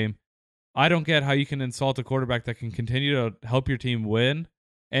 touchdowns a game, I don't get how you can insult a quarterback that can continue to help your team win.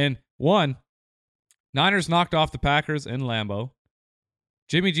 And one, Niners knocked off the Packers in Lambeau.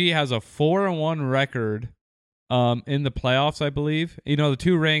 Jimmy G has a 4-1 record in the playoffs, I believe. The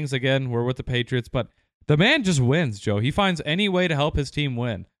 2 rings, again, were with the Patriots, but the man just wins, Joe. He finds any way to help his team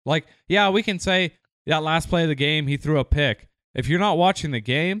win. Like, yeah, we can say that last play of the game, he threw a pick. If you're not watching the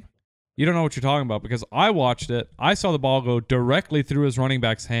game, you don't know what you're talking about because I watched it. I saw the ball go directly through his running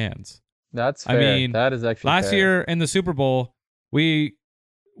back's hands. That's I fair. mean, That is actually last fair. year in the Super Bowl, we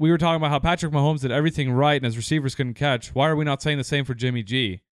were talking about how Patrick Mahomes did everything right and his receivers couldn't catch. Why are we not saying the same for Jimmy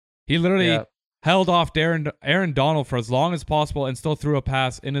G? He literally Yeah. held off Aaron Donald for as long as possible and still threw a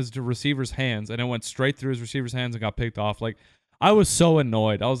pass in his receiver's hands, and it went straight through his receiver's hands and got picked off. Like, I was so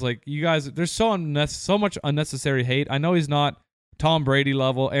annoyed. I was like, you guys, there's so much unnecessary hate. I know he's not Tom Brady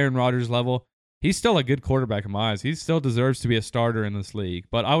level, Aaron Rodgers level. He's still a good quarterback in my eyes. He still deserves to be a starter in this league.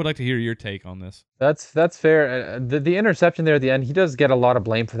 But I would like to hear your take on this. That's fair. The interception there at the end, he does get a lot of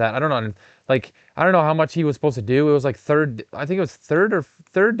blame for that. I don't know, like I don't know how much he was supposed to do. It was like third. I think it was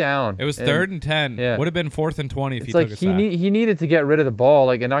third down. It was And 3rd and 10. yeah, Would have been 4th and 20 if he it's like took a sack. he needed to get rid of the ball,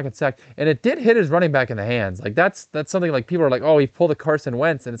 like and not get sacked. And it did hit his running back in the hands. Like that's something like people are like, oh, he pulled a Carson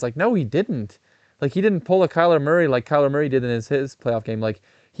Wentz, and it's like, no, he didn't. Like he didn't pull a Kyler Murray like Kyler Murray did in his playoff game. Like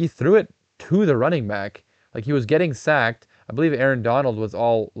he threw it to the running back. Like he was getting sacked. I believe Aaron Donald was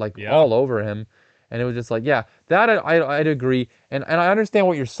Yeah, all over him. And it was just like, yeah, that I'd agree, and I understand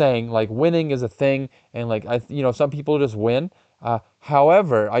what you're saying. Like winning is a thing, and like some people just win.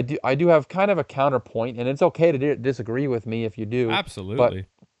 However, I do have kind of a counterpoint, and it's okay to disagree with me if you do. But absolutely.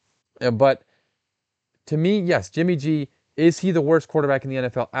 but to me, yes, Jimmy G, is he the worst quarterback in the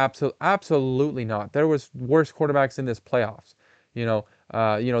NFL? Absolutely not. There was worse quarterbacks in this playoffs.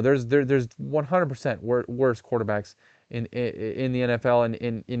 There's 100% worse quarterbacks in the NFL, and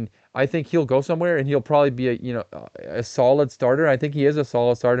in I think he'll go somewhere and he'll probably be a solid starter. I think he is a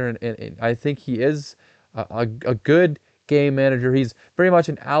solid starter, and I think he is a good game manager. He's very much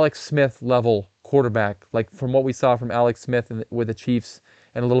an Alex Smith level quarterback, like from what we saw from Alex Smith with the Chiefs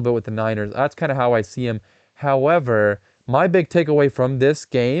and a little bit with the Niners. That's kind of how I see him. However, my big takeaway from this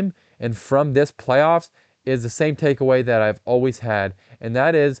game and from this playoffs is the same takeaway that I've always had, and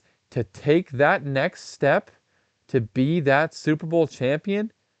that is to take that next step to be that Super Bowl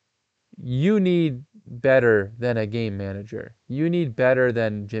champion. You need better than a game manager. You need better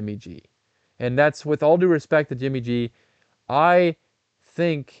than Jimmy G. And that's with all due respect to Jimmy G. I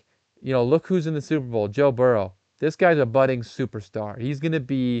think, look who's in the Super Bowl, Joe Burrow. This guy's a budding superstar. He's going to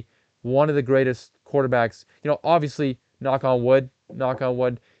be one of the greatest quarterbacks. Obviously, knock on wood,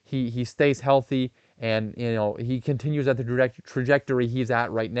 he stays healthy and he continues at the trajectory he's at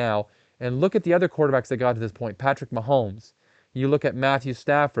right now. And look at the other quarterbacks that got to this point. Patrick Mahomes. You look at Matthew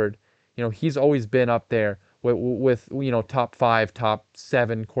Stafford. He's always been up there with top 5, top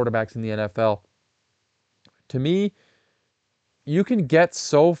 7 quarterbacks in the NFL. To me, you can get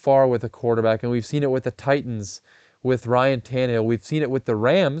so far with a quarterback, and we've seen it with the Titans with Ryan Tannehill. We've seen it with the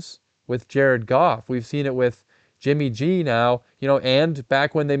Rams with Jared Goff. We've seen it with Jimmy G now, and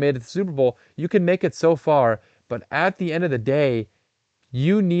back when they made it to the Super Bowl. You can make it so far, but at the end of the day,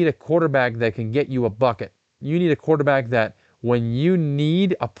 you need a quarterback that can get you a bucket. You need a quarterback that when you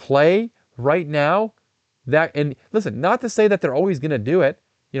need a play right now, and listen, not to say that they're always going to do it,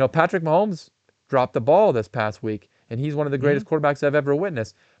 Patrick Mahomes dropped the ball this past week, and he's one of the Hmm. greatest quarterbacks I've ever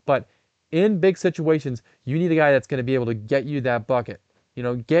witnessed. But in big situations, you need a guy that's going to be able to get you that bucket,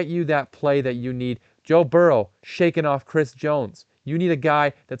 get you that play that you need. Joe Burrow shaking off Chris Jones. You need a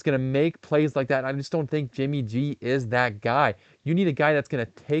guy that's going to make plays like that. I just don't think Jimmy G is that guy. You need a guy that's going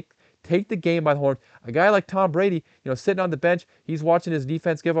to take the game by the horns. A guy like Tom Brady, sitting on the bench, he's watching his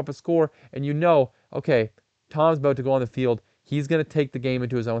defense give up a score, and okay, Tom's about to go on the field. He's going to take the game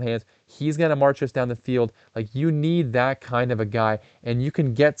into his own hands. He's going to march us down the field. Like, you need that kind of a guy, and you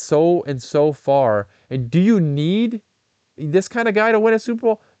can get so and so far. And do you need this kind of guy to win a Super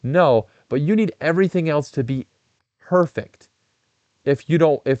Bowl? No, but you need everything else to be perfect if you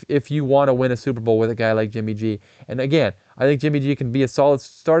don't if you want to win a Super Bowl with a guy like Jimmy G. And again, I think Jimmy G can be a solid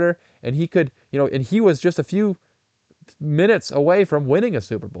starter, and he could, and he was just a few minutes away from winning a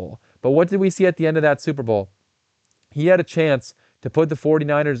Super Bowl. But what did we see at the end of that Super Bowl? He had a chance to put the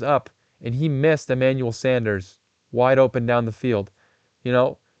 49ers up, and he missed Emmanuel Sanders wide open down the field. You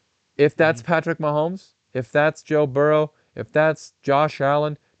know, if that's Hmm. Patrick Mahomes, if that's Joe Burrow, if that's Josh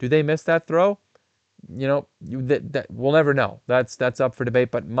Allen, do they miss that throw? That we'll never know. That's up for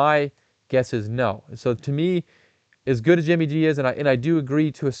debate, but my guess is no. So to me, as good as Jimmy G is, and I do agree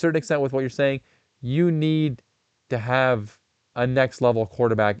to a certain extent with what you're saying, you need to have a next level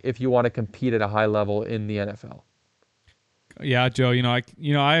quarterback if you want to compete at a high level in the NFL. Yeah, Joe.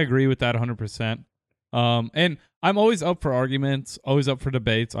 I agree with that 100%. And I'm always up for arguments, always up for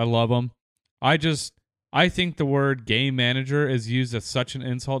debates. I love them. I just I think the word game manager is used as such an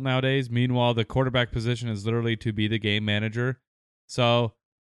insult nowadays. Meanwhile, the quarterback position is literally to be the game manager. So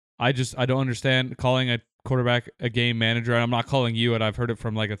I don't understand calling a quarterback a game manager. And I'm not calling you it. I've heard it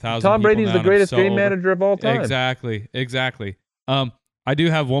from like 1,000 Tom people Brady's now, the and I'm greatest so game over. manager of all time. Exactly, exactly. I do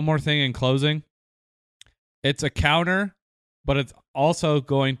have one more thing in closing. It's a counter, but it's also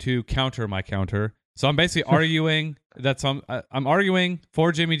going to counter my counter. So I'm basically arguing that I'm arguing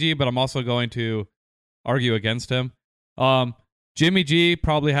for Jimmy G, but I'm also going to argue against him. Um, Jimmy G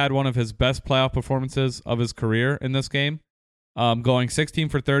probably had one of his best playoff performances of his career in this game. Going 16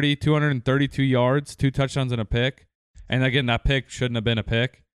 for 30, 232 yards, 2 touchdowns and a pick. And again, that pick shouldn't have been a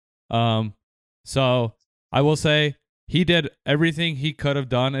pick. Um, so I will say he did everything he could have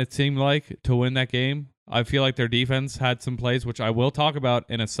done, it seemed like, to win that game. I feel like their defense had some plays, which I will talk about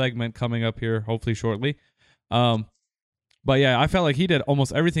in a segment coming up here, hopefully shortly. Um, but yeah, I felt like he did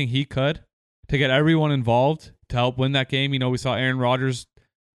almost everything he could to get everyone involved to help win that game. We saw Aaron Rodgers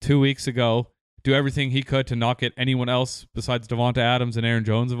 2 weeks ago do everything he could to not get anyone else besides Devonta Adams and Aaron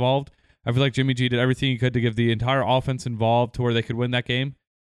Jones involved. I feel like Jimmy G did everything he could to give the entire offense involved to where they could win that game.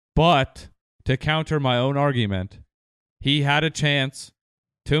 But to counter my own argument, he had a chance,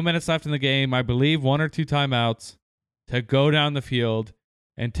 2 minutes left in the game, I believe 1 or 2 timeouts, to go down the field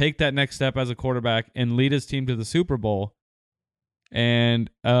and take that next step as a quarterback and lead his team to the Super Bowl.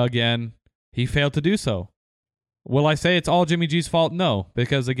 And again, he failed to do so. Will I say it's all Jimmy G's fault? No,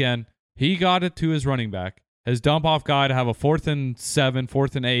 because again, he got it to his running back, his dump off guy to have a 4th and 7,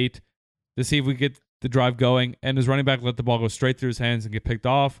 4th and 8 to see if we get the drive going, and his running back let the ball go straight through his hands and get picked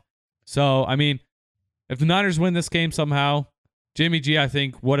off. So, I mean, if the Niners win this game somehow, Jimmy G, I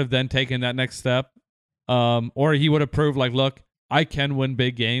think, would have then taken that next step. Or he would have proved, like, look, I can win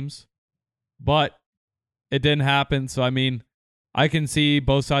big games. But it didn't happen. So, I mean, I can see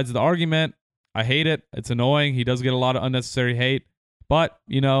both sides of the argument. I hate it. It's annoying. He does get a lot of unnecessary hate. But,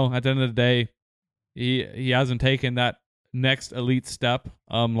 at the end of the day, he hasn't taken that next elite step,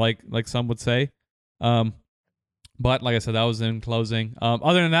 like some would say. But like I said, that was in closing.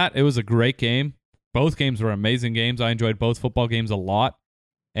 Other than that, it was a great game. Both games were amazing games. I enjoyed both football games a lot.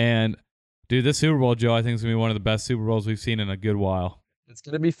 And dude, this Super Bowl, Joe, I think is gonna be one of the best Super Bowls we've seen in a good while. It's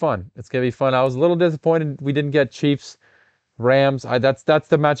gonna be fun. It's gonna be fun. I was a little disappointed we didn't get Chiefs Rams. That's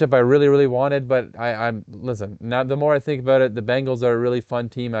the matchup I really really wanted. But I'm listen. Now the more I think about it, the Bengals are a really fun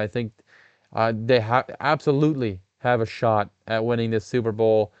team. I think they absolutely have a shot at winning this Super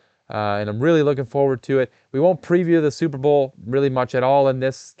Bowl, and I'm really looking forward to it. We won't preview the Super Bowl really much at all in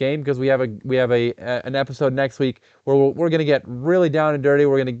this game because we have an episode next week where we're gonna get really down and dirty.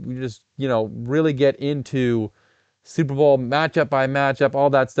 We're gonna just really get into Super Bowl matchup by matchup, all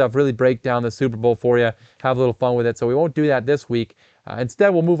that stuff. Really break down the Super Bowl for you. Have a little fun with it. So we won't do that this week. Instead,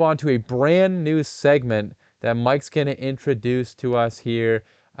 we'll move on to a brand new segment that Mike's gonna introduce to us here.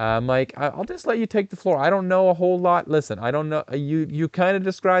 Mike, I'll just let you take the floor. I don't know a whole lot. Listen, I don't know. You kind of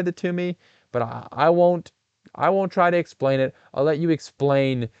described it to me, but I won't try to explain it. I'll let you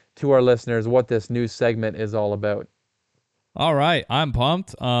explain to our listeners what this new segment is all about. All right, I'm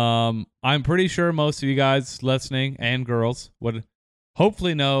pumped. I'm pretty sure most of you guys listening and girls would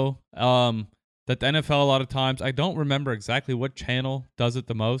hopefully know that the NFL a lot of times, I don't remember exactly what channel does it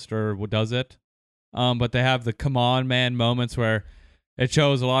the most or what does it, but they have the come on man moments where it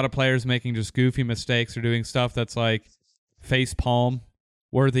shows a lot of players making just goofy mistakes or doing stuff that's like face palm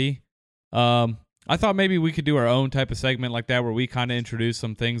worthy. I thought maybe we could do our own type of segment like that where we kind of introduce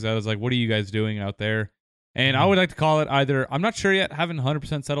some things that was like, what are you guys doing out there? And I would like to call it either, I'm not sure yet, haven't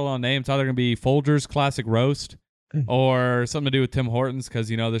 100% settled on names. It's either going to be Folger's Classic Roast or something to do with Tim Hortons because,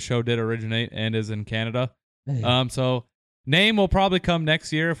 the show did originate and is in Canada. So name will probably come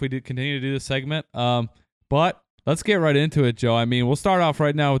next year if we do continue to do this segment. But let's get right into it, Joe. I mean, we'll start off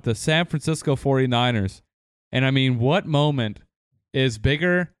right now with the San Francisco 49ers. And I mean, what moment is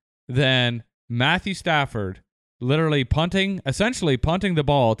bigger than Matthew Stafford literally essentially punting the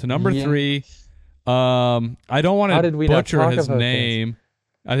ball to number 3. I don't want to butcher his name.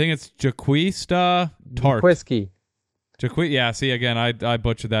 I think it's Jaquista Tart. Yeah, see, again, I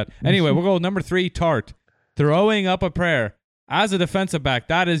butchered that. Anyway, we'll go with number 3, Tart. Throwing up a prayer. As a defensive back,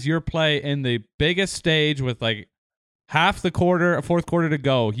 that is your play in the biggest stage with like half the fourth quarter to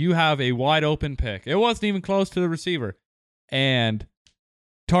go. You have a wide open pick. It wasn't even close to the receiver. And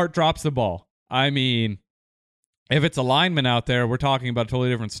Tart drops the ball. I mean, if it's a lineman out there, we're talking about a totally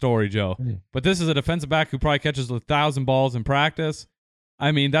different story, Joe. But this is a defensive back who probably catches 1,000 balls in practice.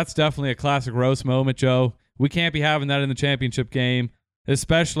 I mean, that's definitely a classic roast moment, Joe. We can't be having that in the championship game,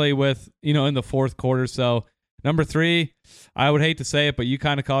 especially with, in the fourth quarter. So, number 3, I would hate to say it, but you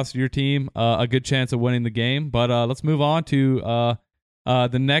kind of costed your team a good chance of winning the game. But let's move on to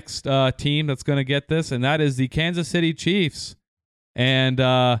the next team that's going to get this, and that is the Kansas City Chiefs. And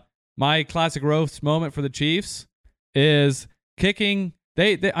my classic roast moment for the Chiefs is kicking.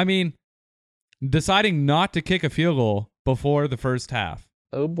 Deciding not to kick a field goal before the first half.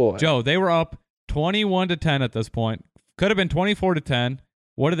 Oh boy, Joe, they were up 21-10 at this point. Could have been 24-10.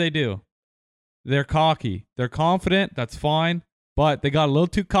 What do? They're cocky. They're confident. That's fine, but they got a little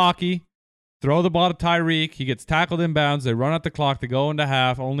too cocky. Throw the ball to Tyreek. He gets tackled inbounds. They run out the clock. They go into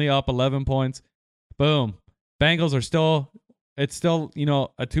half, only up 11 points. Boom. Bengals are still. It's still,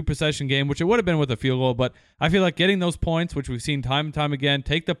 a 2-possession game, which it would have been with a field goal. But I feel like getting those points, which we've seen time and time again,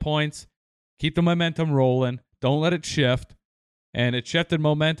 take the points, keep the momentum rolling, don't let it shift. And it shifted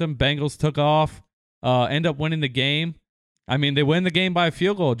momentum. Bengals took off, end up winning the game. I mean, they win the game by a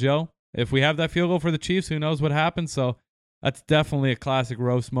field goal, Joe. If we have that field goal for the Chiefs, who knows what happens? So that's definitely a classic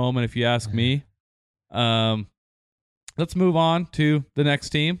roast moment, if you ask me. Let's move on to the next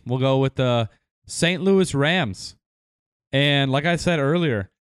team. We'll go with the St. Louis Rams. And like I said earlier,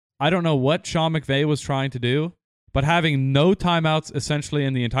 I don't know what Sean McVay was trying to do, but having no timeouts essentially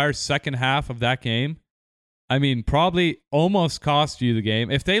in the entire second half of that game, I mean, probably almost cost you the game.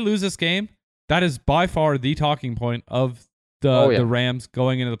 If they lose this game, that is by far the talking point of the Rams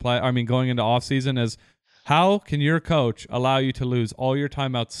going into going into offseason is how can your coach allow you to lose all your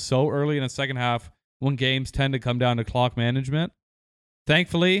timeouts so early in the second half when games tend to come down to clock management?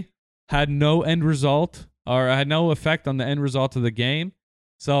 Thankfully, had no end result or had no effect on the end result of the game.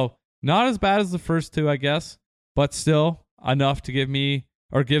 So not as bad as the first 2, I guess, but still enough to give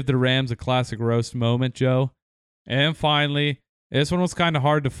the Rams a classic roast moment, Joe. And finally, this one was kind of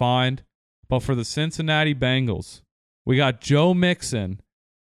hard to find, but for the Cincinnati Bengals, we got Joe Mixon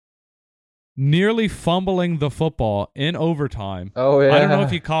nearly fumbling the football in overtime. Oh, yeah. I don't know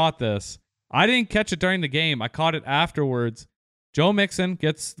if you caught this. I didn't catch it during the game. I caught it afterwards. Joe Mixon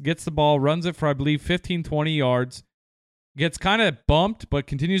gets the ball, runs it for, I believe, 15, 20 yards, gets kind of bumped, but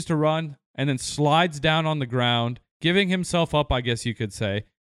continues to run, and then slides down on the ground, giving himself up, I guess you could say,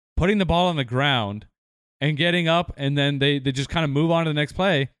 putting the ball on the ground and getting up, and then they just kind of move on to the next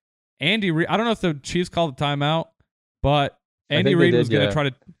play. Andy Reid, I don't know if the Chiefs called a timeout, but Andy Reid was going to try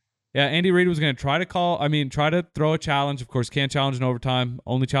to Andy Reid was going to try to throw a challenge. Of course, can't challenge in overtime.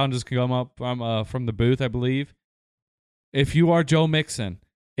 Only challenges can come up from the booth, I believe. If you are Joe Mixon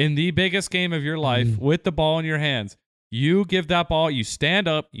in the biggest game of your life with the ball in your hands, you give that ball, you stand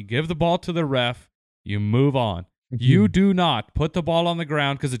up, you give the ball to the ref, you move on. You do not put the ball on the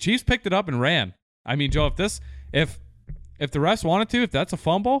ground because the Chiefs picked it up and ran. I mean, Joe, if the refs wanted to, if that's a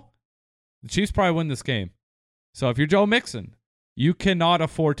fumble, the Chiefs probably win this game. So if you're Joe Mixon, you cannot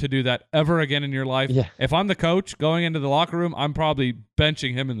afford to do that ever again in your life. Yeah. If I'm the coach going into the locker room, I'm probably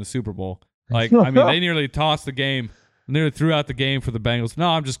benching him in the Super Bowl. Like, I mean, they nearly tossed the game, nearly threw out the game for the Bengals. No,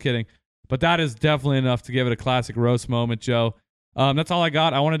 I'm just kidding. But that is definitely enough to give it a classic roast moment, Joe. That's all I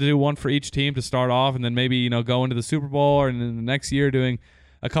got. I wanted to do one for each team to start off and then maybe, go into the Super Bowl or in the next year doing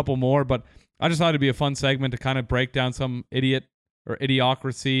a couple more. But I just thought it'd be a fun segment to kind of break down some idiot or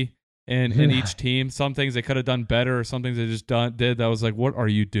idiocracy in each team. Some things they could have done better, or some things they just did that was like, what are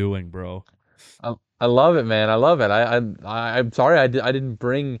you doing, bro? I love it, man. I love it. I'm sorry I didn't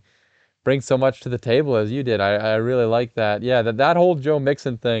bring so much to the table as you did. I really like that. Yeah, that whole Joe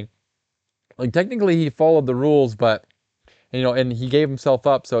Mixon thing. Like technically he followed the rules, but and he gave himself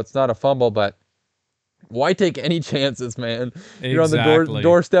up, so it's not a fumble, but why take any chances, man? You're on the Exactly.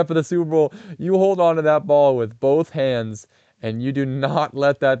 doorstep of the Super Bowl. You hold on to that ball with both hands, and you do not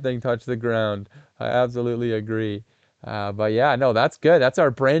let that thing touch the ground. I absolutely agree. But yeah, no, that's good. That's our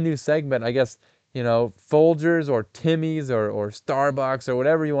brand new segment. I guess, Folgers or Timmy's or Starbucks or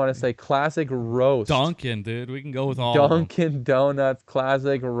whatever you want to say. Classic roast. Duncan, dude. We can go with all of them. Dunkin' Donuts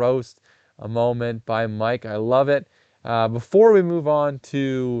classic roast, a moment by Mike. I love it. Before we move on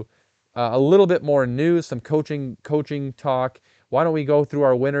to a little bit more news, some coaching talk. Why don't we go through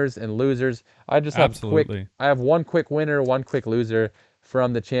our winners and losers? Absolutely. I have one quick winner, one quick loser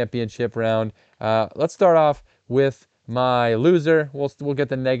from the championship round. Let's start off with my loser. We'll get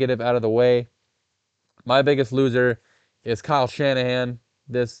the negative out of the way. My biggest loser is Kyle Shanahan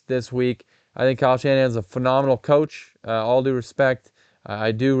this week. I think Kyle Shanahan's a phenomenal coach. All due respect,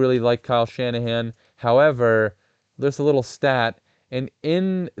 I do really like Kyle Shanahan. However, there's a little stat, and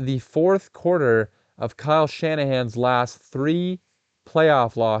in the fourth quarter of Kyle Shanahan's last three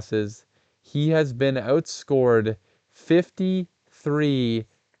playoff losses, he has been outscored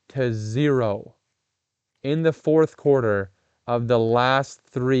 53-0 in the fourth quarter of the last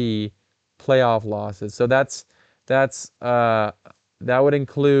three playoff losses. So that would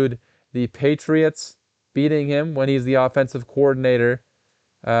include the Patriots beating him when he's the offensive coordinator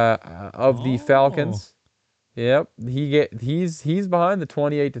of the Oh. Falcons. Yep, he's behind the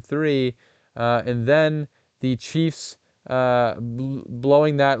 28-3, and then the Chiefs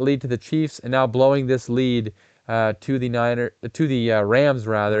blowing that lead to the Chiefs, and now blowing this lead to the Rams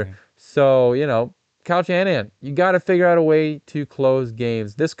rather. Right. So Kyle Shanahan, you got to figure out a way to close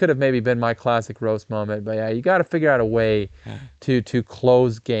games. This could have maybe been my classic roast moment, but yeah, you got to figure out a way to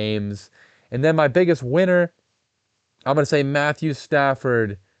close games. And then my biggest winner, I'm going to say Matthew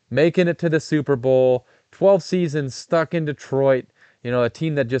Stafford making it to the Super Bowl, 12 seasons stuck in Detroit, a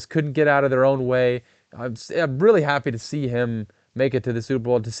team that just couldn't get out of their own way. I'm really happy to see him make it to the Super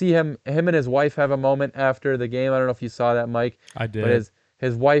Bowl, to see him and his wife have a moment after the game. I don't know if you saw that, Mike, I but did.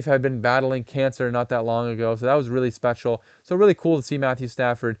 his wife had been battling cancer not that long ago, so that was really special. So really cool to see Matthew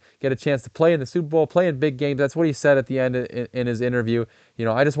Stafford get a chance to play in the Super Bowl, play in big games. That's what he said at the end in his interview.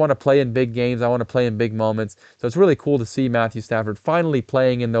 I just want to play in big games. I want to play in big moments. So it's really cool to see Matthew Stafford finally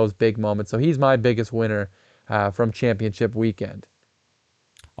playing in those big moments. So he's my biggest winner from championship weekend.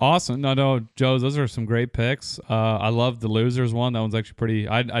 Awesome. No, Joe, those are some great picks. I love the losers one. That one's actually pretty.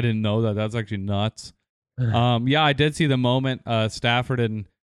 I didn't know that. That's actually nuts. Yeah, I did see the moment Stafford and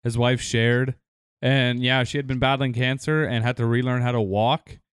his wife shared, and yeah, she had been battling cancer and had to relearn how to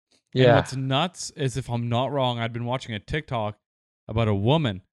walk. And Yeah. what's nuts is, if I'm not wrong, I'd been watching a TikTok about a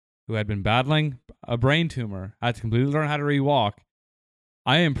woman who had been battling a brain tumor, had to completely learn how to rewalk.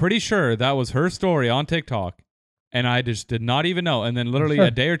 I am pretty sure that was her story on TikTok, and I just did not even know. And then literally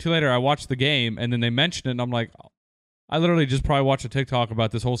a day or two later, I watched the game, and then they mentioned it, and I'm like, I literally just probably watched a TikTok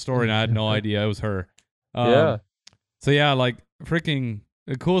about this whole story, and I had no idea it was her. Um, Yeah. so yeah, like freaking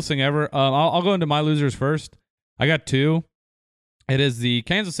the coolest thing ever. I'll go into my losers first. I got two. It is the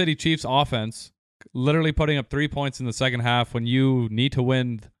Kansas City Chiefs offense literally putting up 3 points in the second half when you need to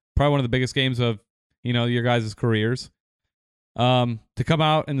win probably one of the biggest games of your guys' careers. To come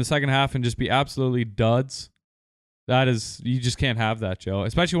out in the second half and just be absolutely duds. That is, you just can't have that, Joe.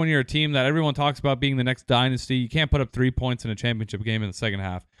 Especially when you're a team that everyone talks about being the next dynasty. You can't put up 3 points in a championship game in the second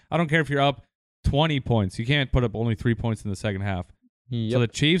half. I don't care if you're up 20 points. You can't put up only 3 points in the second half. So Yep. the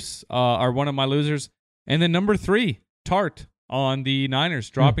Chiefs are one of my losers. And then number 3, Tart on the Niners,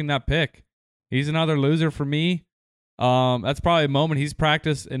 dropping that pick. He's another loser for me. That's probably a moment he's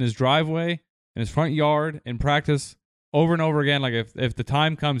practiced in his driveway, in his front yard, in practice over and over again. Like if the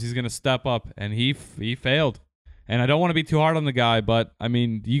time comes, he's going to step up, and he failed. And I don't want to be too hard on the guy, but I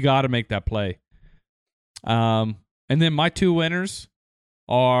mean, you got to make that play. And then my two winners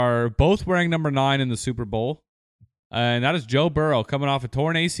are both wearing number 9 in the Super Bowl, and that is Joe Burrow coming off a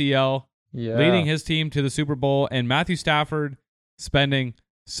torn ACL, leading Yeah. his team to the Super Bowl, and Matthew Stafford spending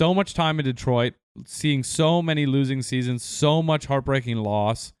so much time in Detroit, seeing so many losing seasons, so much heartbreaking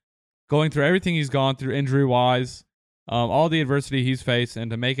loss, going through everything he's gone through injury-wise, all the adversity he's faced,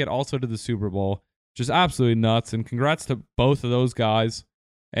 and to make it also to the Super Bowl. Just absolutely nuts. And congrats to both of those guys.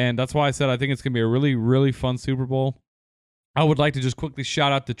 And that's why I said I think it's going to be a really, really fun Super Bowl. I would like to just quickly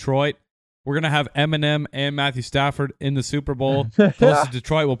shout out Detroit. We're gonna have Eminem and Matthew Stafford in the Super Bowl. Closest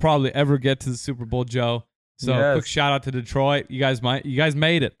Detroit will probably ever get to the Super Bowl, Joe. So quick Yes. shout out to Detroit. You guys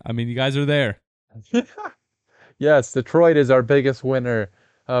made it. I mean, you guys are there. Yes, Detroit is our biggest winner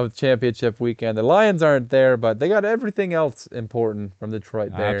of championship weekend. The Lions aren't there, but they got everything else important from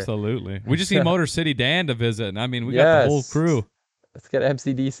Detroit there. Absolutely. We just need Motor City Dan to visit. And I mean, we got the whole Yes. crew. Let's get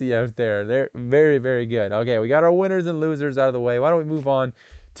MCDC out there. They're very, very good. Okay, we got our winners and losers out of the way. Why don't we move on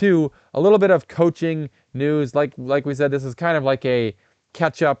to a little bit of coaching news? Like we said, this is kind of like a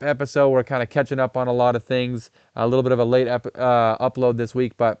catch-up episode. We're kind of catching up on a lot of things. A little bit of a late upload this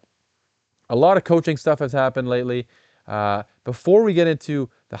week, but a lot of coaching stuff has happened lately. Before we get into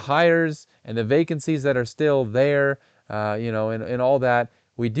the hires and the vacancies that are still there, and all that,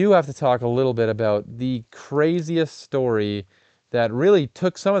 we do have to talk a little bit about the craziest story that really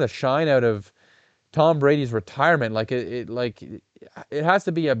took some of the shine out of Tom Brady's retirement. It has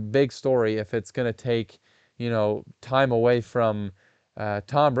to be a big story if it's going to take, time away from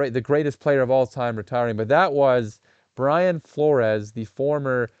Tom Brady, the greatest player of all time, retiring. But that was Brian Flores, the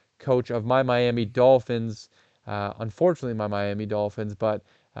former coach of my Miami Dolphins. Unfortunately, my Miami Dolphins, but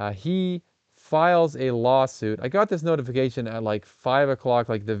he files a lawsuit. I got this notification at like 5 o'clock,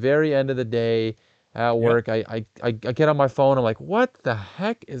 like the very end of the day at Yep. work. I get on my phone. I'm like, what the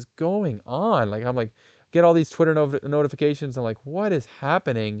heck is going on? I'm like, get all these Twitter notifications. I'm like, what is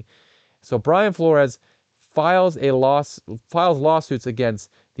happening? So Brian Flores files lawsuits against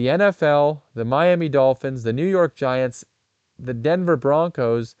the NFL, the Miami Dolphins, the New York Giants, the Denver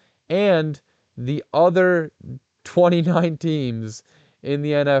Broncos, and the other 29 teams in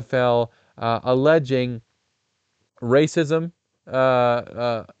the NFL, alleging racism,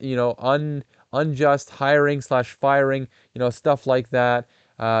 unjust hiring slash firing, stuff like that.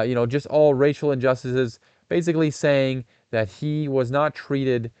 Just all racial injustices. Basically saying that he was not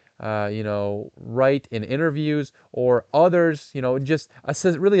treated, right in interviews or others. Just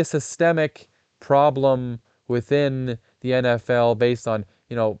really a systemic problem within the NFL based on,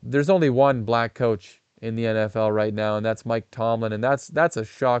 there's only one black coach in the NFL right now, and that's Mike Tomlin, and that's a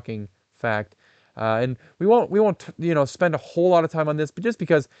shocking fact. And we won't spend a whole lot of time on this, but just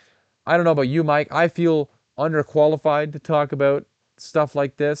because I don't know about you, Mike, I feel underqualified to talk about stuff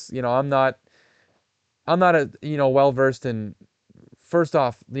like this. I'm not well versed in, first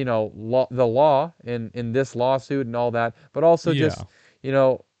off, the law in this lawsuit and all that, but also just, Yeah. you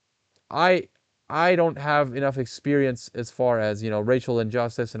know I I don't have enough experience as far as racial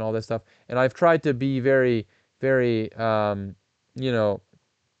injustice and all this stuff, and I've tried to be very, very, you know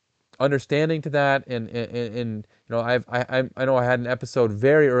understanding to that, and I know I had an episode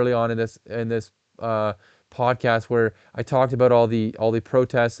very early on in this uh, podcast where I talked about all the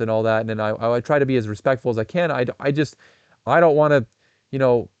protests and all that, and then I try to be as respectful as I can. I don't want to you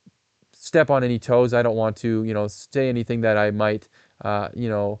know step on any toes. I don't want to say anything that I might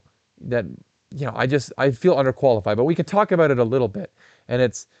that I feel underqualified. But we can talk about it a little bit, and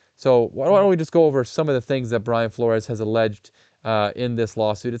it's so why don't we just go over some of the things that Brian Flores has alleged in this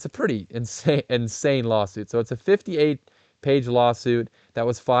lawsuit. It's a pretty insane lawsuit. So it's a 58-page lawsuit that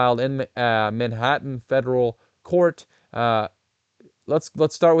was filed in Manhattan federal court. Let's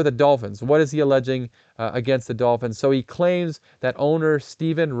start with the Dolphins. What is he alleging against the Dolphins? So he claims that owner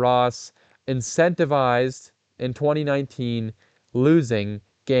Stephen Ross incentivized in 2019 losing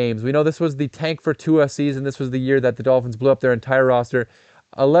games. We know this was the tank for Tua season. This was the year that the Dolphins blew up their entire roster.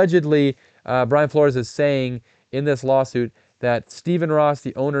 Allegedly, Brian Flores is saying in this lawsuit that Stephen Ross,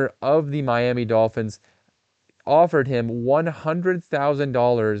 the owner of the Miami Dolphins, offered him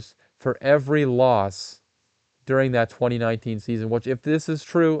 $100,000 for every loss during that 2019 season. Which, if this is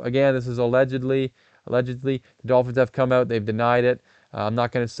true, again, this is allegedly, the Dolphins have come out, they've denied it. I'm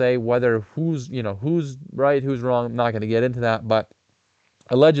not going to say who's right, who's wrong. I'm not going to get into that, but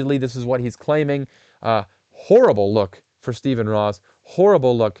allegedly, this is what he's claiming. Horrible look for Stephen Ross.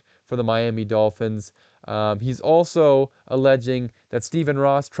 Horrible look for the Miami Dolphins. He's also alleging that Stephen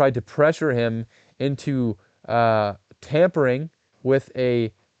Ross tried to pressure him into tampering with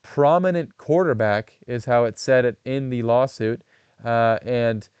a prominent quarterback, is how it said it in the lawsuit.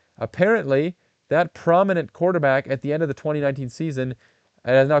 And apparently, that prominent quarterback at the end of the 2019 season, it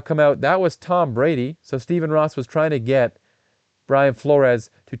has now come out, that was Tom Brady. So Stephen Ross was trying to get Brian Flores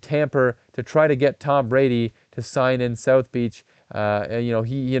to tamper to try to get Tom Brady to sign in South Beach.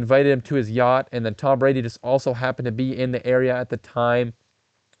 He invited him to his yacht, and then Tom Brady just also happened to be in the area at the time.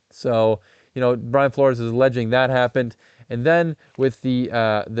 So, Brian Flores is alleging that happened. And then with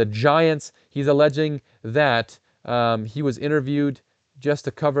the Giants, he's alleging that he was interviewed just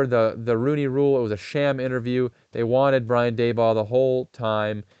to cover the Rooney Rule. It was a sham interview. They wanted Brian Daboll the whole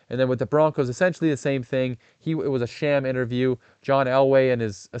time. And then with the Broncos, essentially the same thing. It was a sham interview. John Elway and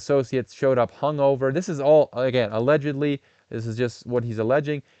his associates showed up hungover. This is all, again, allegedly. This is just what he's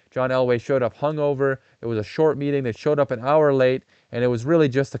alleging. John Elway showed up hungover. It was a short meeting. They showed up an hour late, and it was really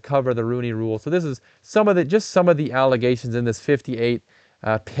just to cover the Rooney Rule. So this is some of the allegations in this 58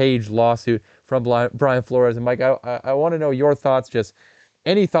 page lawsuit from Brian Flores. And Mike, I want to know your thoughts, just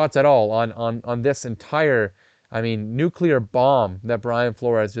any thoughts at all on this entire, I mean, nuclear bomb that Brian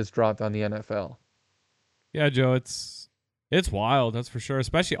Flores just dropped on the NFL. Yeah, Joe, it's wild, that's for sure.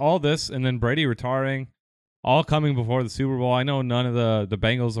 Especially all this and then Brady retiring, all coming before the Super Bowl. I know none of the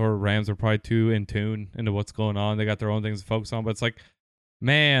Bengals or Rams are probably too in tune into what's going on. They got their own things to focus on, but it's like,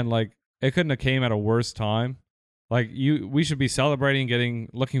 man, like it couldn't have came at a worse time. Like we should be celebrating,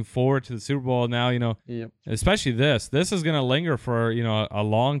 looking forward to the Super Bowl now. Yep. Especially this. This is gonna linger for a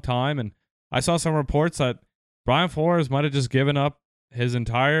long time. And I saw some reports that Brian Flores might have just given up his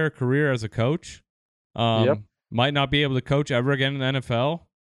entire career as a coach. Yep. Might not be able to coach ever again in the NFL.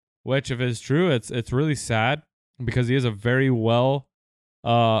 Which, if it's true, it's really sad because he is a very well.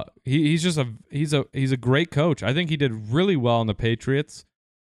 He's a great coach. I think he did really well in the Patriots.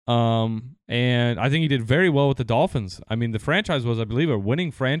 And I think he did very well with the Dolphins. I mean, the franchise was, I believe, a winning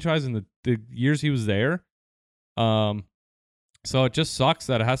franchise in the years he was there. So it just sucks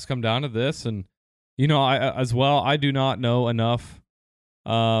that it has to come down to this. And, I do not know enough,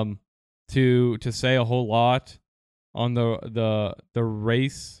 to say a whole lot on the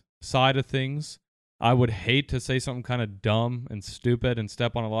race side of things. I would hate to say something kind of dumb and stupid and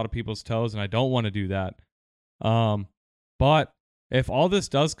step on a lot of people's toes, and I don't want to do that. But if all this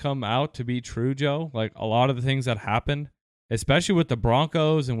does come out to be true, Joe, like a lot of the things that happened, especially with the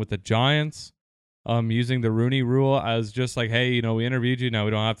Broncos and with the Giants, using the Rooney Rule as just like, hey, we interviewed you, now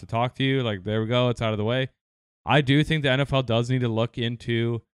we don't have to talk to you. Like, there we go, it's out of the way. I do think the NFL does need to look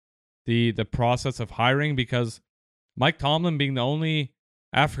into the process of hiring, because Mike Tomlin being the only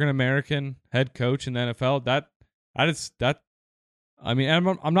African American head coach in the NFL, that is that. I mean,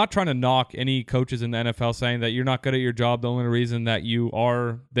 I'm not trying to knock any coaches in the NFL saying that you're not good at your job. The only reason that you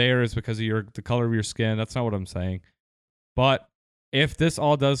are there is because of the color of your skin. That's not what I'm saying. But if this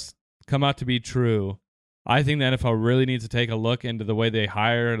all does come out to be true, I think the NFL really needs to take a look into the way they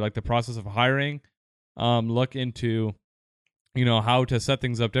hire, like the process of hiring. Look into, how to set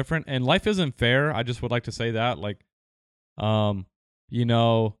things up different. And life isn't fair. I just would like to say that, like, you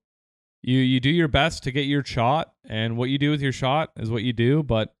know, you do your best to get your shot, and what you do with your shot is what you do.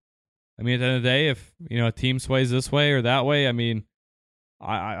 But I mean, at the end of the day, if a team sways this way or that way, I mean,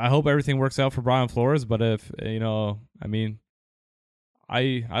 I hope everything works out for Brian Flores. But if I mean,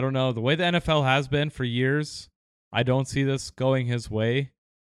 I don't know, the way the NFL has been for years, I don't see this going his way.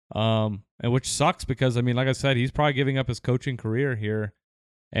 And which sucks because I mean, like I said, he's probably giving up his coaching career here.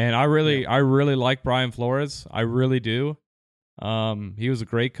 And I really like Brian Flores. I really do. He was a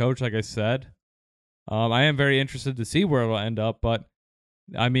great coach, like I said. I am very interested to see where it'll end up, but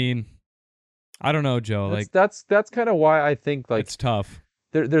I mean, I don't know, Joe. That's kind of why I think like it's tough.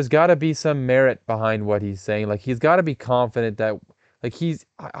 there's got to be some merit behind what he's saying. Like he's got to be confident that like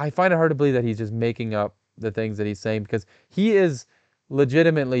I find it hard to believe that he's just making up the things that he's saying, because he is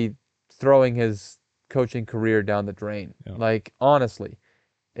legitimately throwing his coaching career down the drain. Yeah. Like honestly,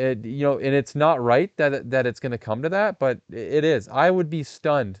 and it's not right that it's going to come to that, but it is. I would be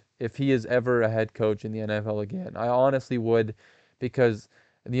stunned if he is ever a head coach in the NFL again. I honestly would, because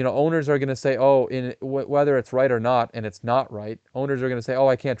owners are going to say, oh, whether it's right or not, and it's not right. Owners are going to say, oh,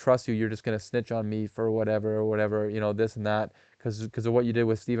 I can't trust you. You're just going to snitch on me for whatever or whatever, this and that, because of what you did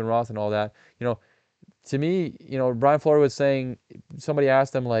with Stephen Ross and all that. To me, Brian Flores was saying, somebody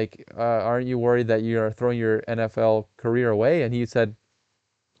asked him like, aren't you worried that you're throwing your NFL career away? And he said,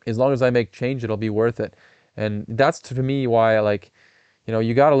 as long as I make change, it'll be worth it. And that's to me why, like,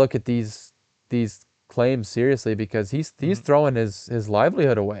 you got to look at these claims seriously, because he's throwing his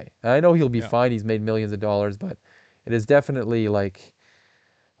livelihood away. And I know he'll be fine. He's made millions of dollars, but it is definitely like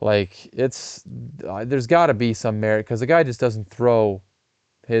it's there's got to be some merit, because the guy just doesn't throw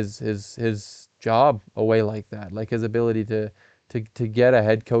his job away like that. Like his ability to get a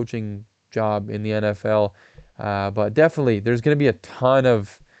head coaching job in the NFL. But definitely, there's going to be a ton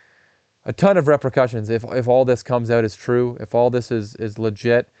of repercussions if all this comes out as true, if all this is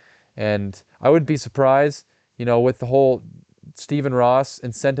legit. And I wouldn't be surprised, with the whole Stephen Ross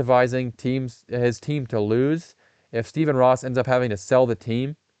incentivizing his team to lose, if Stephen Ross ends up having to sell the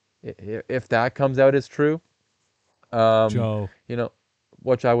team, if that comes out as true, Joe,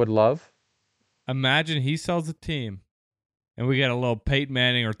 which I would love. imagine he sells a team and we get a little Peyton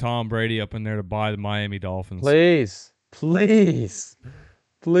Manning or Tom Brady up in there to buy the Miami Dolphins. Please, please,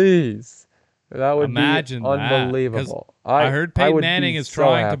 please. That would be Imagine that, because unbelievable. I I heard I Peyton would be Manning is so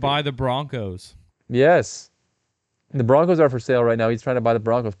trying to happy. buy the Broncos. Yes. The Broncos are for sale right now. He's trying to buy the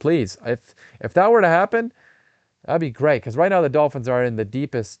Broncos. Please, if that were to happen, that'd be great. Because right now the Dolphins are in the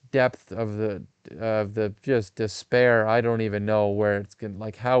deepest depth of the just despair. I don't even know where it's going.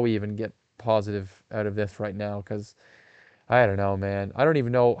 Like how we even get positive out of this right now. Because I don't know, man. I don't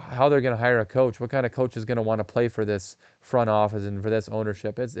even know how they're going to hire a coach. What kind of coach is going to want to play for this front office and for this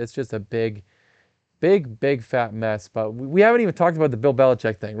ownership? It's just a big fat mess. But we haven't even talked about the Bill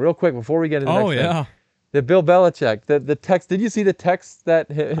Belichick thing. Real quick before we get to the Oh next thing. yeah, The Bill Belichick, the text. Did you see the text that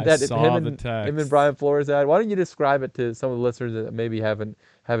I that saw the him and text. Brian Flores had? Why don't you describe it to some of the listeners that maybe haven't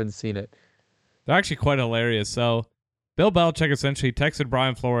seen it? They're actually quite hilarious. So, Bill Belichick essentially texted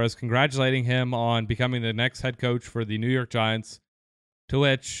Brian Flores congratulating him on becoming the next head coach for the New York Giants. To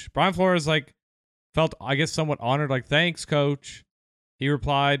which Brian Flores felt, I guess, somewhat honored, like, thanks, coach. He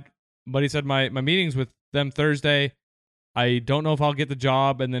replied, but he said, my meeting's with them Thursday. I don't know if I'll get the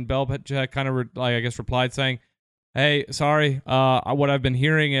job. And then Belichick kind of, replied saying, hey, sorry. What I've been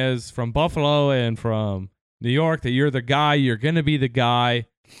hearing is from Buffalo and from New York that you're the guy. You're going to be the guy.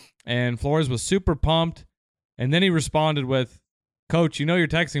 And Flores was super pumped. And then he responded with, Coach, you know you're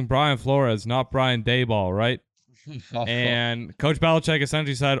texting Brian Flores, not Brian Dayball, right? And Coach Belichick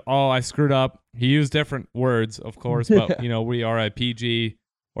essentially said, oh, I screwed up. He used different words, of course, but, Yeah. we are a PG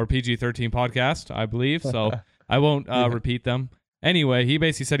or PG-13 podcast, I believe, so I won't Yeah. repeat them. Anyway, he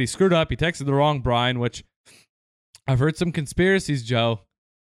basically said he screwed up. He texted the wrong Brian, which I've heard some conspiracies, Joe.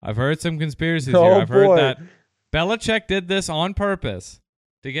 I've heard some conspiracies here. Oh I've heard boy. that Belichick did this on purpose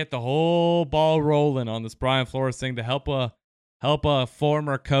to get the whole ball rolling on this Brian Flores thing to help a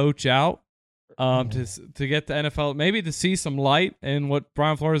former coach out, to get the NFL maybe to see some light in what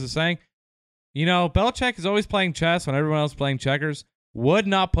Brian Flores is saying. Belichick is always playing chess when everyone else is playing checkers. Would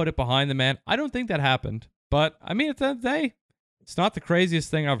not put it behind the man. I don't think that happened. But I mean, at the end of the day, it's not the craziest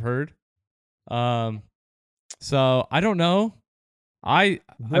thing I've heard. Um, so I don't know. I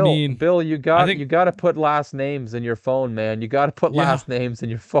mean, Bill, I you think got to put last names in your phone, man. You got to put yeah, last names in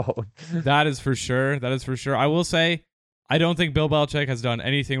your phone. that is for sure. That is for sure. I will say, I don't think Bill Belichick has done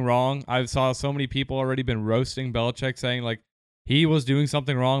anything wrong. I've saw so many people already been roasting Belichick, saying like he was doing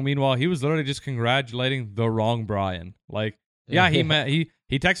something wrong. Meanwhile, he was literally just congratulating the wrong Brian. Like, yeah, Yeah. he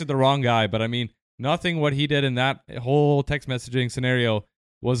texted the wrong guy, but I mean, nothing what he did in that whole text messaging scenario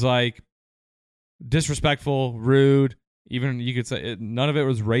was like disrespectful, rude. Even you could say none of it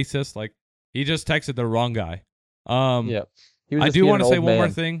was racist. Like he just texted the wrong guy. Um, Yeah. He was I just do being want an to say old one more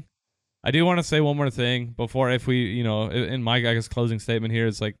man. thing. I do want to say one more thing before, if we, in my, I guess, closing statement here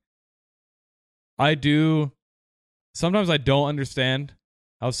is like, I do, sometimes I don't understand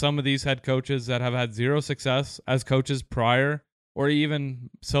how some of these head coaches that have had zero success as coaches prior, or even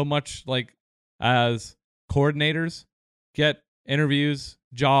so much like as coordinators, get interviews,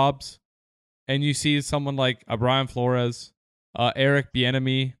 jobs, and you see someone like a Brian Flores, Eric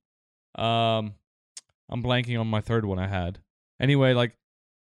Bieniemy, um, I'm blanking on my third one I had. Anyway, like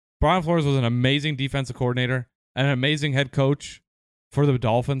Brian Flores was an amazing defensive coordinator and an amazing head coach for the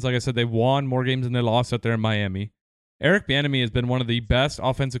Dolphins. Like I said, they won more games than they lost out there in Miami. Eric Bieniemy has been one of the best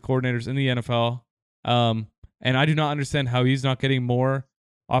offensive coordinators in the NFL, and I do not understand how he's not getting more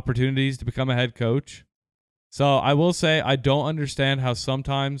opportunities to become a head coach. So I will say I don't understand how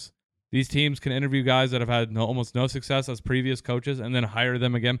sometimes these teams can interview guys that have had almost no success as previous coaches and then hire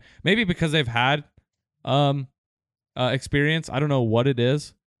them again. Maybe because they've had um, experience. I don't know what it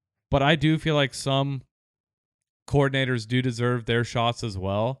is, but I do feel like some coordinators do deserve their shots as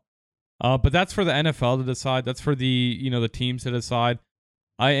well. But that's for the NFL to decide. That's for the teams to decide.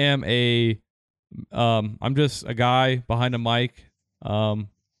 I am I'm just a guy behind a mic,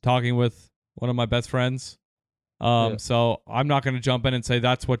 talking with one of my best friends. Yeah. So I'm not going to jump in and say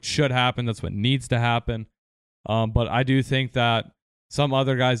that's what should happen. That's what needs to happen. But I do think that some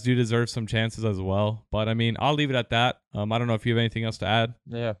other guys do deserve some chances as well. But I mean, I'll leave it at that. I don't know if you have anything else to add.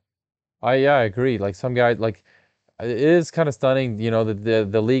 Yeah. I agree. Like some guys like it is kind of stunning,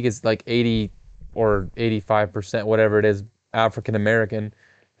 the league is like 80 or 85%, whatever it is, African American.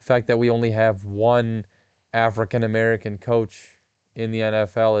 The fact that we only have one African American coach in the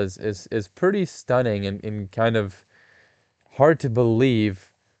NFL is pretty stunning and kind of hard to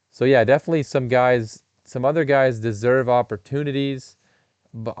believe. So yeah, definitely some other guys deserve opportunities,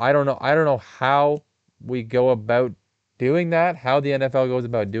 but I don't know how we go about doing that, how the NFL goes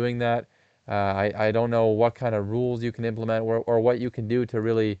about doing that. I don't know what kind of rules you can implement or what you can do to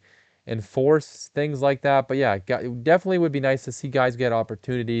really enforce things like that. But yeah, definitely would be nice to see guys get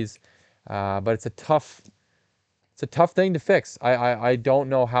opportunities. But it's a tough thing to fix. I don't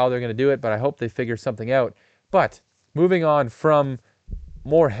know how they're going to do it, but I hope they figure something out. But moving on from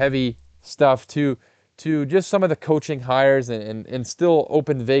more heavy stuff to just some of the coaching hires and still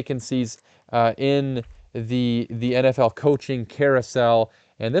open vacancies in the NFL coaching carousel.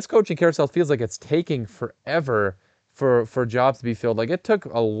 And this coaching carousel feels like it's taking forever for jobs to be filled. Like it took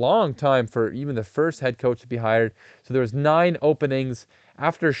a long time for even the first head coach to be hired. So there was 9 openings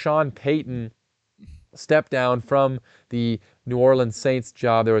after Sean Payton step down from the New Orleans Saints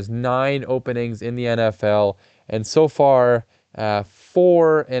job. There was 9 openings in the NFL, and so far,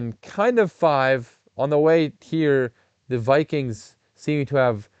 4 and kind of 5 on the way here. The Vikings seem to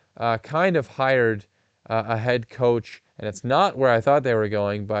have kind of hired a head coach, and it's not where I thought they were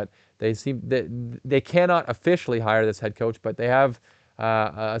going, but they cannot officially hire this head coach, but they have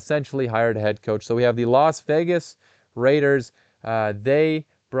essentially hired a head coach. So we have the Las Vegas Raiders. They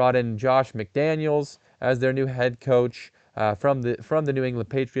brought in Josh McDaniels as their new head coach from the New England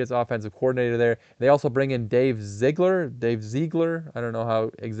Patriots, offensive coordinator there. They also bring in Dave Ziegler. Dave Ziegler. I don't know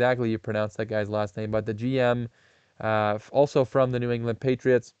how exactly you pronounce that guy's last name, but the GM, also from the New England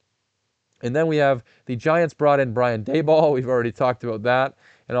Patriots. And then we have the Giants brought in Brian Daboll. We've already talked about that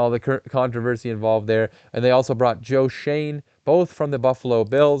and all the controversy involved there. And they also brought Joe Shane, both from the Buffalo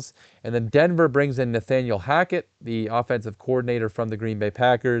Bills. And then Denver brings in Nathaniel Hackett, the offensive coordinator from the Green Bay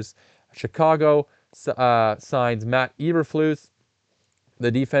Packers. Chicago signs Matt Eberflus, the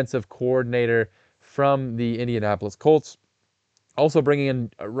defensive coordinator from the Indianapolis Colts. Also bringing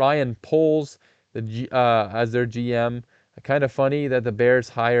in Ryan Poles as their GM. Kind of funny that the Bears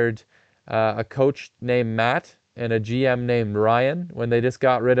hired a coach named Matt and a GM named Ryan when they just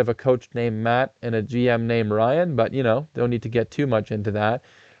got rid of a coach named Matt and a GM named Ryan. But, don't need to get too much into that.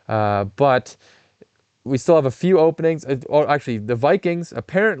 But we still have a few openings. Or actually, the Vikings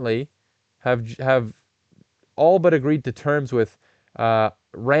apparently have all but agreed to terms with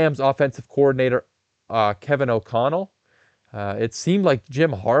Rams offensive coordinator Kevin O'Connell. It seemed like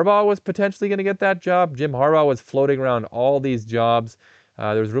Jim Harbaugh was potentially going to get that job. Jim Harbaugh was floating around all these jobs.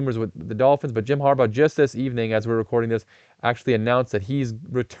 There was rumors with the Dolphins, but Jim Harbaugh just this evening, as we're recording this, actually announced that he's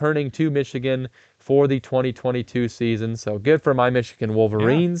returning to Michigan for the 2022 season. So good for my Michigan Yeah,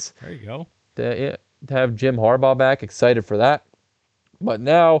 Wolverines there you go. to have Jim Harbaugh back. Excited for that. But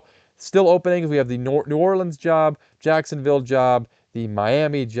now, still openings. We have the New Orleans job, Jacksonville job, the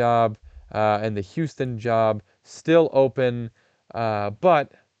Miami job, and the Houston job still open.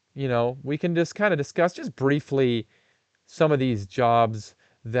 But, we can just kind of discuss just briefly some of these jobs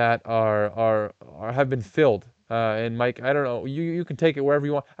that are have been filled. And Mike, I don't know, you can take it wherever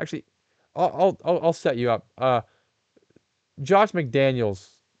you want. Actually, I'll set you up. Josh McDaniels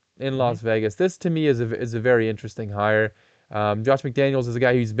in Hmm. Las Vegas. This to me is a very interesting hire. Josh McDaniels is a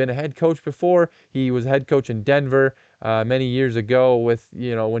guy who's been a head coach before. He was a head coach in Denver many years ago with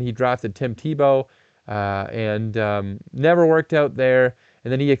when he drafted Tim Tebow, and never worked out there.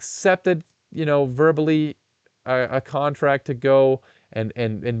 And then he accepted verbally a contract to go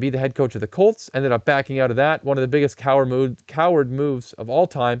and be the head coach of the Colts. Ended up backing out of that. One of the biggest coward moves of all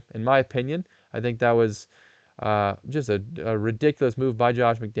time, in my opinion. I think that was just a ridiculous move by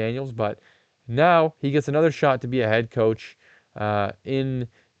Josh McDaniels, but now he gets another shot to be a head coach in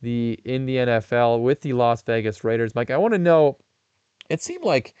the NFL with the Las Vegas Raiders. Mike, I want to know. It seemed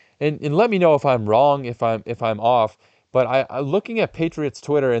like, and let me know if I'm wrong, if I'm off. But looking at Patriots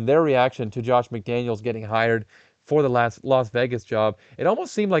Twitter and their reaction to Josh McDaniels getting hired for the last Las Vegas job, it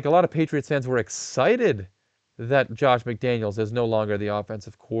almost seemed like a lot of Patriots fans were excited that Josh McDaniels is no longer the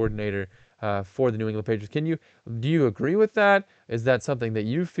offensive coordinator for the New England Patriots. Do you agree with that? Is that something that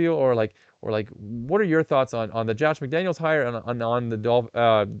you feel, or like what are your thoughts on the Josh McDaniels hire and on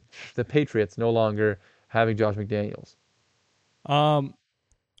the Patriots no longer having Josh McDaniels? Um,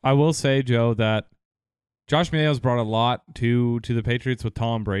 I will say, Joe, that Josh McDaniels brought a lot to the Patriots with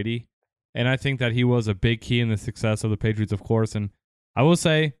Tom Brady, and I think that he was a big key in the success of the Patriots, of course. And I will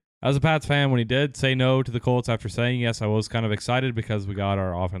say, as a Pats fan, when he did say no to the Colts after saying yes, I was kind of excited because we got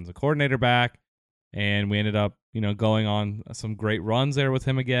our offensive coordinator back, and we ended up, going on some great runs there with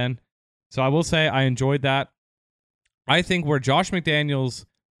him again. So I will say I enjoyed that. I think where Josh McDaniels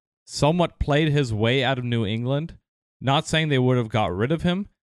somewhat played his way out of New England. Not saying they would have got rid of him,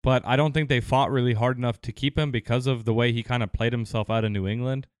 but I don't think they fought really hard enough to keep him because of the way he kind of played himself out of New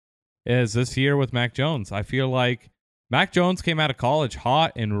England. Is this year with Mac Jones? I feel like Mac Jones came out of college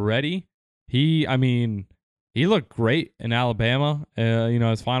hot and ready. I mean, he looked great in Alabama,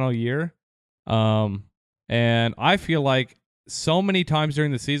 his final year. Um, and I feel like so many times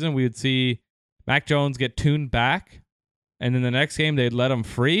during the season we would see Mac Jones get tuned back, and then the next game they'd let him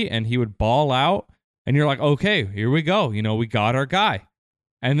free, and he would ball out, and you're like, okay, here we go. We got our guy.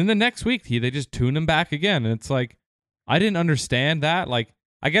 And then the next week they just tune him back again, and it's like I didn't understand that. Like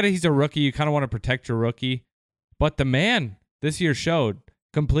I get it, he's a rookie. You kind of want to protect your rookie, but the man this year showed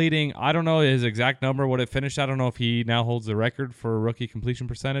completing. I don't know his exact number, what it finished. I don't know if he now holds the record for rookie completion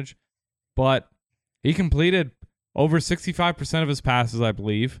percentage, but he completed over 65% of his passes, I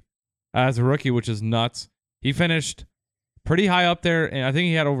believe, as a rookie, which is nuts. He finished pretty high up there, and I think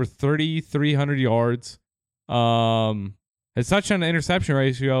he had over 3,300 yards. His touchdown to interception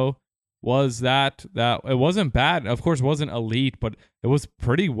ratio was that it wasn't bad. Of course, it wasn't elite, but it was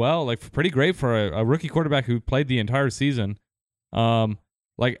pretty well, like pretty great for a rookie quarterback who played the entire season.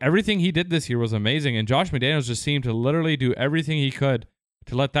 Like everything he did this year was amazing, and Josh McDaniels just seemed to literally do everything he could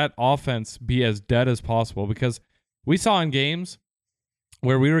to let that offense be as dead as possible, because we saw in games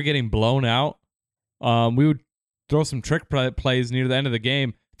where we were getting blown out, we would throw some trick plays near the end of the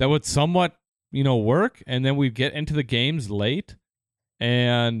game that would somewhat, work, and then we'd get into the games late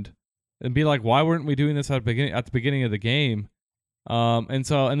and be like, why weren't we doing this at the beginning of the game? And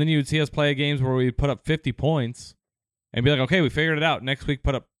then you would see us play games where we put up 50 points and be like, okay, we figured it out. Next week,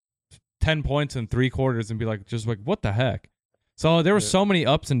 put up 10 points in 3 quarters and be like, just like, what the heck? So there were so many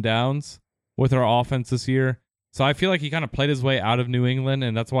ups and downs with our offense this year. So I feel like he kind of played his way out of New England,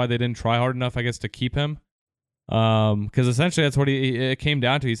 and that's why they didn't try hard enough, I guess, to keep him. Because essentially that's what it came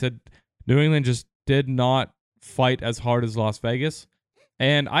down to. He said New England just did not fight as hard as Las Vegas.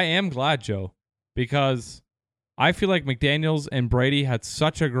 And I am glad, Joe, because I feel like McDaniels and Brady had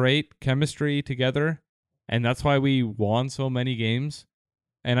such a great chemistry together, and that's why we won so many games.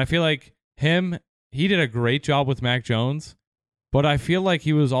 And I feel like he did a great job with Mac Jones, but I feel like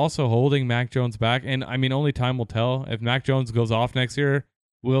he was also holding Mac Jones back. And I mean, only time will tell. If Mac Jones goes off next year,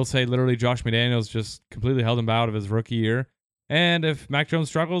 we'll say literally Josh McDaniels just completely held him out of his rookie year. And if Mac Jones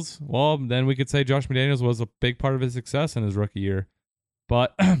struggles, well, then we could say Josh McDaniels was a big part of his success in his rookie year.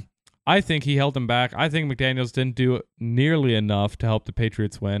 But I think he held him back. I think McDaniels didn't do nearly enough to help the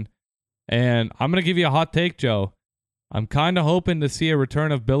Patriots win. And I'm going to give you a hot take, Joe. I'm kind of hoping to see a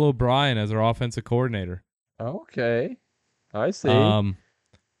return of Bill O'Brien as our offensive coordinator. Okay, I see. Um,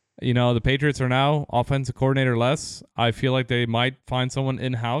 the Patriots are now offensive coordinator less. I feel like they might find someone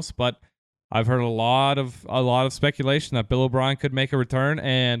in-house, but I've heard a lot of speculation that Bill O'Brien could make a return.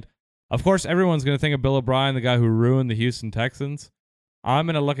 And of course, everyone's going to think of Bill O'Brien, the guy who ruined the Houston Texans. I'm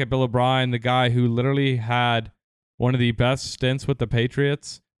going to look at Bill O'Brien, the guy who literally had one of the best stints with the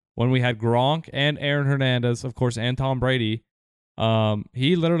Patriots when we had Gronk and Aaron Hernandez, of course, and Tom Brady.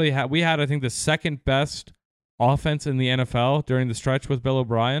 He literally we had, I think, the second best offense in the NFL during the stretch with Bill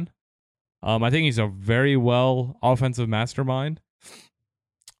O'Brien. I think he's a very well offensive mastermind.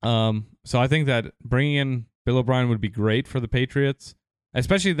 So I think that bringing in Bill O'Brien would be great for the Patriots,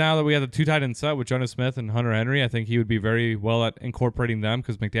 especially now that we have the 2 tight end set with Jonnu Smith and Hunter Henry. I think he would be very well at incorporating them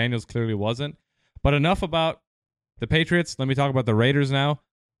because McDaniels clearly wasn't. But enough about the Patriots. Let me talk about the Raiders now.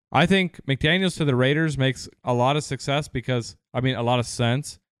 I think McDaniels to the Raiders makes a lot of sense because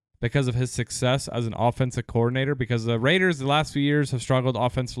of his success as an offensive coordinator, because the Raiders the last few years have struggled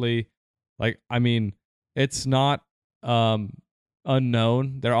offensively. It's not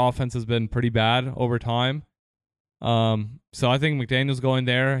unknown. Their offense has been pretty bad over time. So I think McDaniels going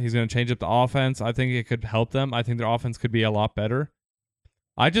there, he's going to change up the offense. I think it could help them. I think their offense could be a lot better.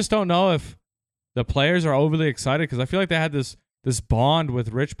 I just don't know if the players are overly excited because I feel like they had this bond with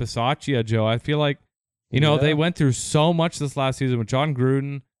Rich Bisaccia, Joe. I feel like, they went through so much this last season with John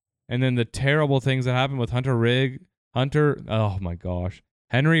Gruden, and then the terrible things that happened with oh my gosh,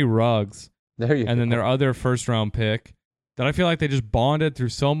 Henry Ruggs, There you and go. then their other first-round pick, that I feel like they just bonded through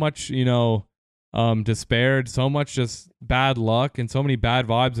so much, despair, so much just bad luck, and so many bad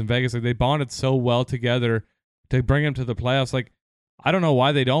vibes in Vegas. Like they bonded so well together to bring him to the playoffs. Like I don't know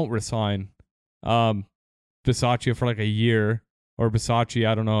why they don't resign Bisaccia for like a year, or Bisaccia.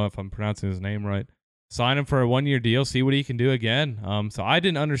 I don't know if I'm pronouncing his name right. Sign him for a 1-year deal, see what he can do again. So I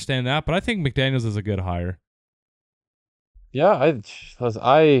didn't understand that, but I think McDaniels is a good hire. Yeah, I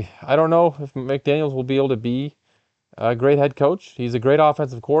don't know if McDaniels will be able to be a great head coach. He's a great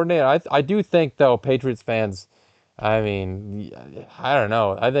offensive coordinator. I do think though, Patriots fans, I mean, I don't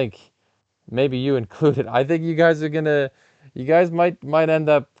know. I think maybe you included. I think you guys might end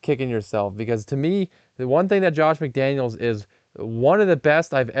up kicking yourself because to me, the one thing that Josh McDaniels is one of the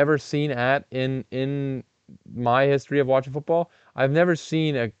best I've ever seen at in my history of watching football. I've never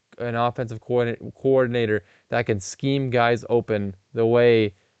seen an offensive coordinator that can scheme guys open the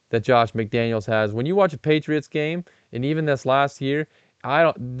way that Josh McDaniels has. When you watch a Patriots game, And even this last year, I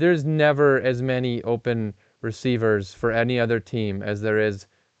don't. There's never as many open receivers for any other team as there is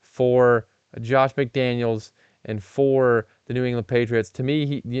for Josh McDaniels and for the New England Patriots. To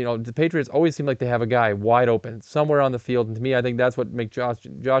me, the Patriots always seem like they have a guy wide open somewhere on the field, and to me, I think that's what makes Josh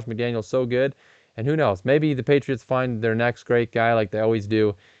McDaniels so good. And who knows? Maybe the Patriots find their next great guy like they always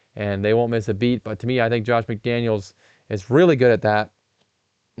do, and they won't miss a beat. But to me, I think Josh McDaniels is really good at that.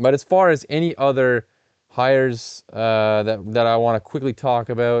 But as far as any other hires that I want to quickly talk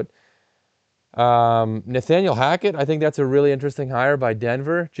about, Nathaniel Hackett, I think that's a really interesting hire by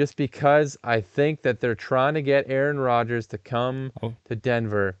Denver, just because I think that they're trying to get Aaron Rodgers to come Oh, to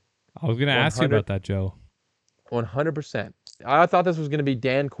Denver I was gonna ask you 100, about that, Joe. 100%. I thought this was going to be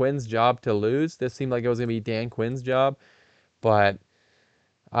Dan Quinn's job to lose. This seemed like it was going to be Dan Quinn's job, but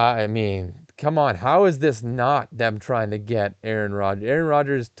I mean, come on. How is this not them trying to get Aaron Rodgers? Aaron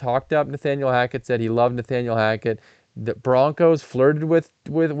Rodgers talked up Nathaniel Hackett, said he loved Nathaniel Hackett. The Broncos flirted with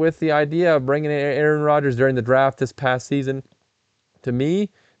the idea of bringing in Aaron Rodgers during the draft this past season. To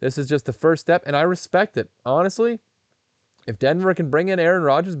me, this is just the first step, and I respect it. Honestly, if Denver can bring in Aaron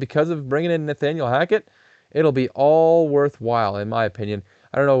Rodgers because of bringing in Nathaniel Hackett, it'll be all worthwhile, in my opinion.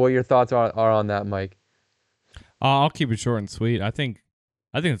 I don't know what your thoughts are on that, Mike. I'll keep it short and sweet. I think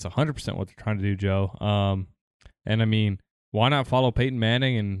it's 100% what they're trying to do, Joe. And I mean, why not follow Peyton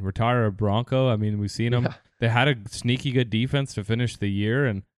Manning and retire a Bronco? I mean, we've seen them. Yeah. They had a sneaky good defense to finish the year,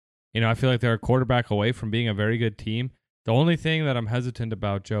 and I feel like they're a quarterback away from being a very good team. The only thing that I'm hesitant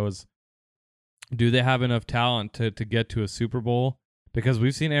about, Joe, is do they have enough talent to get to a Super Bowl? Because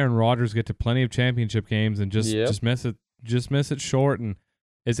we've seen Aaron Rodgers get to plenty of championship games and just Yep. just miss it short. And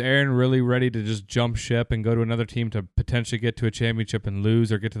is Aaron really ready to just jump ship and go to another team to potentially get to a championship and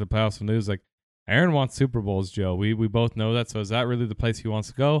lose, or get to the playoffs and lose? Like, Aaron wants Super Bowls, Joe. We both know that. So is that really the place he wants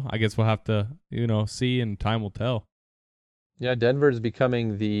to go? I guess we'll have to see, and time will tell. Yeah, Denver is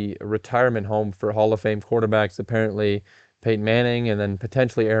becoming the retirement home for Hall of Fame quarterbacks. Apparently, Peyton Manning and then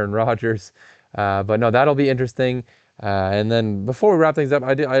potentially Aaron Rodgers. But no, that'll be interesting. And then before we wrap things up,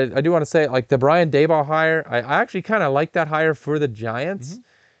 I do want to say like the Brian Daboll hire. I actually kind of like that hire for the Giants.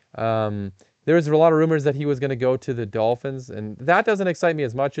 Mm-hmm. There was a lot of rumors that he was going to go to the Dolphins, and that doesn't excite me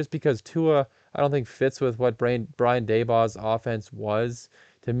as much just because Tua, I don't think fits with what Brian Daboll's offense was.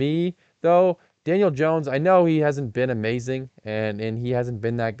 To me, though, Daniel Jones, I know he hasn't been amazing and he hasn't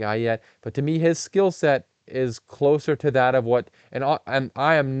been that guy yet, but to me, his skill set is closer to that of what, and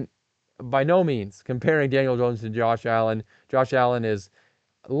I am by no means comparing Daniel Jones to Josh Allen. Josh Allen is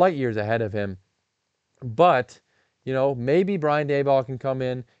light years ahead of him. But, maybe Brian Daboll can come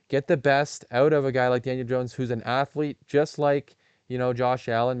in, get the best out of a guy like Daniel Jones, who's an athlete, just like, Josh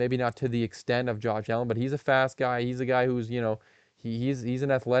Allen. Maybe not to the extent of Josh Allen, but he's a fast guy. He's a guy who's, he's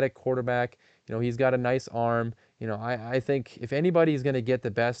an athletic quarterback. He's got a nice arm. I think if anybody's going to get the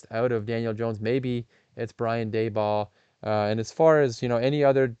best out of Daniel Jones, maybe it's Brian Daboll. And as far as, any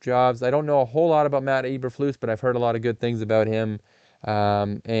other jobs, I don't know a whole lot about Matt Eberflus, but I've heard a lot of good things about him.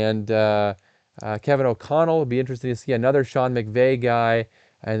 And Kevin O'Connell would be interesting to see another Sean McVay guy.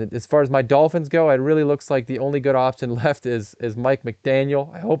 And as far as my Dolphins go, it really looks like the only good option left is Mike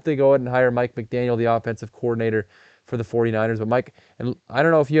McDaniel. I hope they go ahead and hire Mike McDaniel, the offensive coordinator for the 49ers. But Mike, and I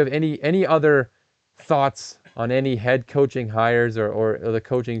don't know if you have any other thoughts on any head coaching hires or the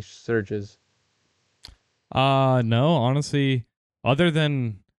coaching searches. No, honestly, other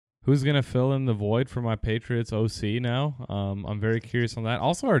than who's gonna fill in the void for my Patriots OC now, I'm very curious on that.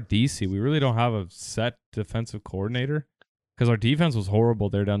 Also, our DC, we really don't have a set defensive coordinator because our defense was horrible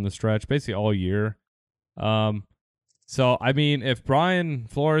there down the stretch, basically all year. Um, so I mean, if Brian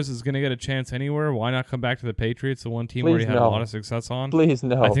Flores is gonna get a chance anywhere, why not come back to the Patriots, the one team where he Please had a lot no. of success on? Please I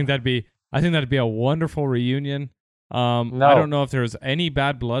no. think that'd be I think that'd be a wonderful reunion. I don't No. know if there's any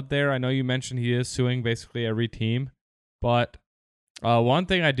bad blood there. I know you mentioned he is suing basically every team, but one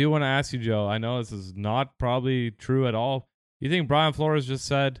thing I do want to ask you, Joe, I know this is not probably true at all. You think Brian Flores just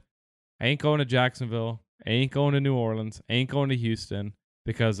said, ain't going to Jacksonville, ain't going to New Orleans, ain't going to Houston,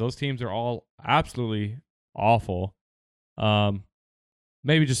 because those teams are all absolutely awful. Um,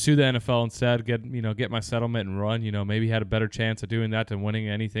 maybe just sue the NFL instead, get my settlement and run. Maybe had a better chance of doing that than winning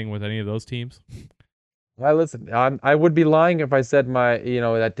anything with any of those teams. I listen. I would be lying if I said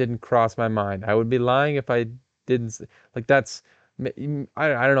that didn't cross my mind. I would be lying if I didn't like that's. I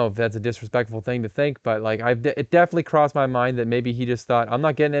don't know if that's a disrespectful thing to think, but like it definitely crossed my mind that maybe he just thought I'm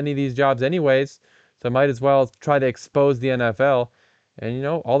not getting any of these jobs anyways, so I might as well try to expose the NFL, and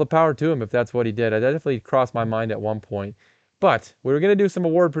all the power to him if that's what he did. It definitely crossed my mind at one point. But we were gonna do some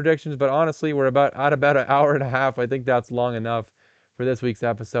award predictions, but honestly, we're about an hour and a half. I think that's long enough for this week's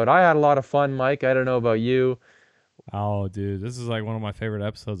episode. I had a lot of fun, Mike. I don't know about you. Oh, dude, this is like one of my favorite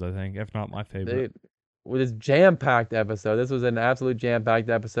episodes, I think, if not my favorite. They, with this jam-packed episode. This was an absolute jam-packed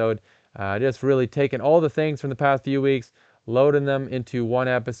episode. Just really taking all the things from the past few weeks, loading them into one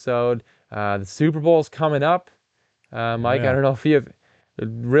episode. The Super Bowl's coming up. Oh Mike, I yeah. don't know if you have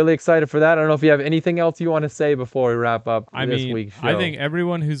really excited for that. I don't know if you have anything else you want to say before we wrap up I this mean, week's I show. think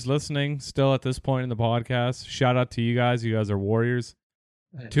everyone who's listening still at this point in the podcast, shout out to you guys. You guys are warriors.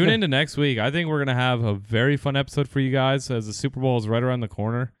 Tune into next week. I think we're gonna have a very fun episode for you guys as the Super Bowl is right around the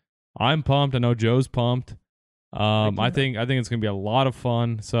corner. I'm pumped. I know Joe's pumped. Heck I yeah. think it's gonna be a lot of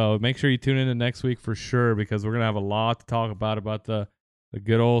fun. So make sure you tune into next week for sure because we're gonna have a lot to talk about the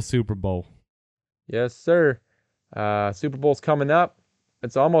good old Super Bowl. Yes, sir. Super Bowl's coming up.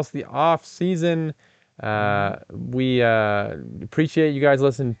 It's almost the off season. Mm-hmm. We appreciate you guys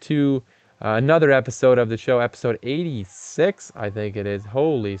listening to another episode of the show, episode 86, I think it is.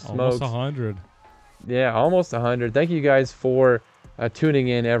 Holy Almost smokes. 100. Yeah, almost 100. Thank you guys for tuning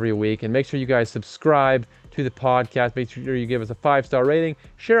in every week. And make sure you guys subscribe to the podcast. Make sure you give us a 5-star rating.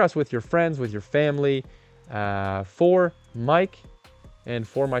 Share us with your friends, with your family. For Mike and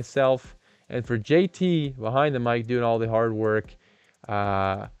for myself and for JT behind the mic doing all the hard work,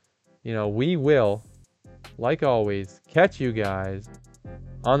 we will, like always, catch you guys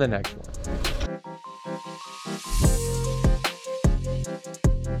on the next one.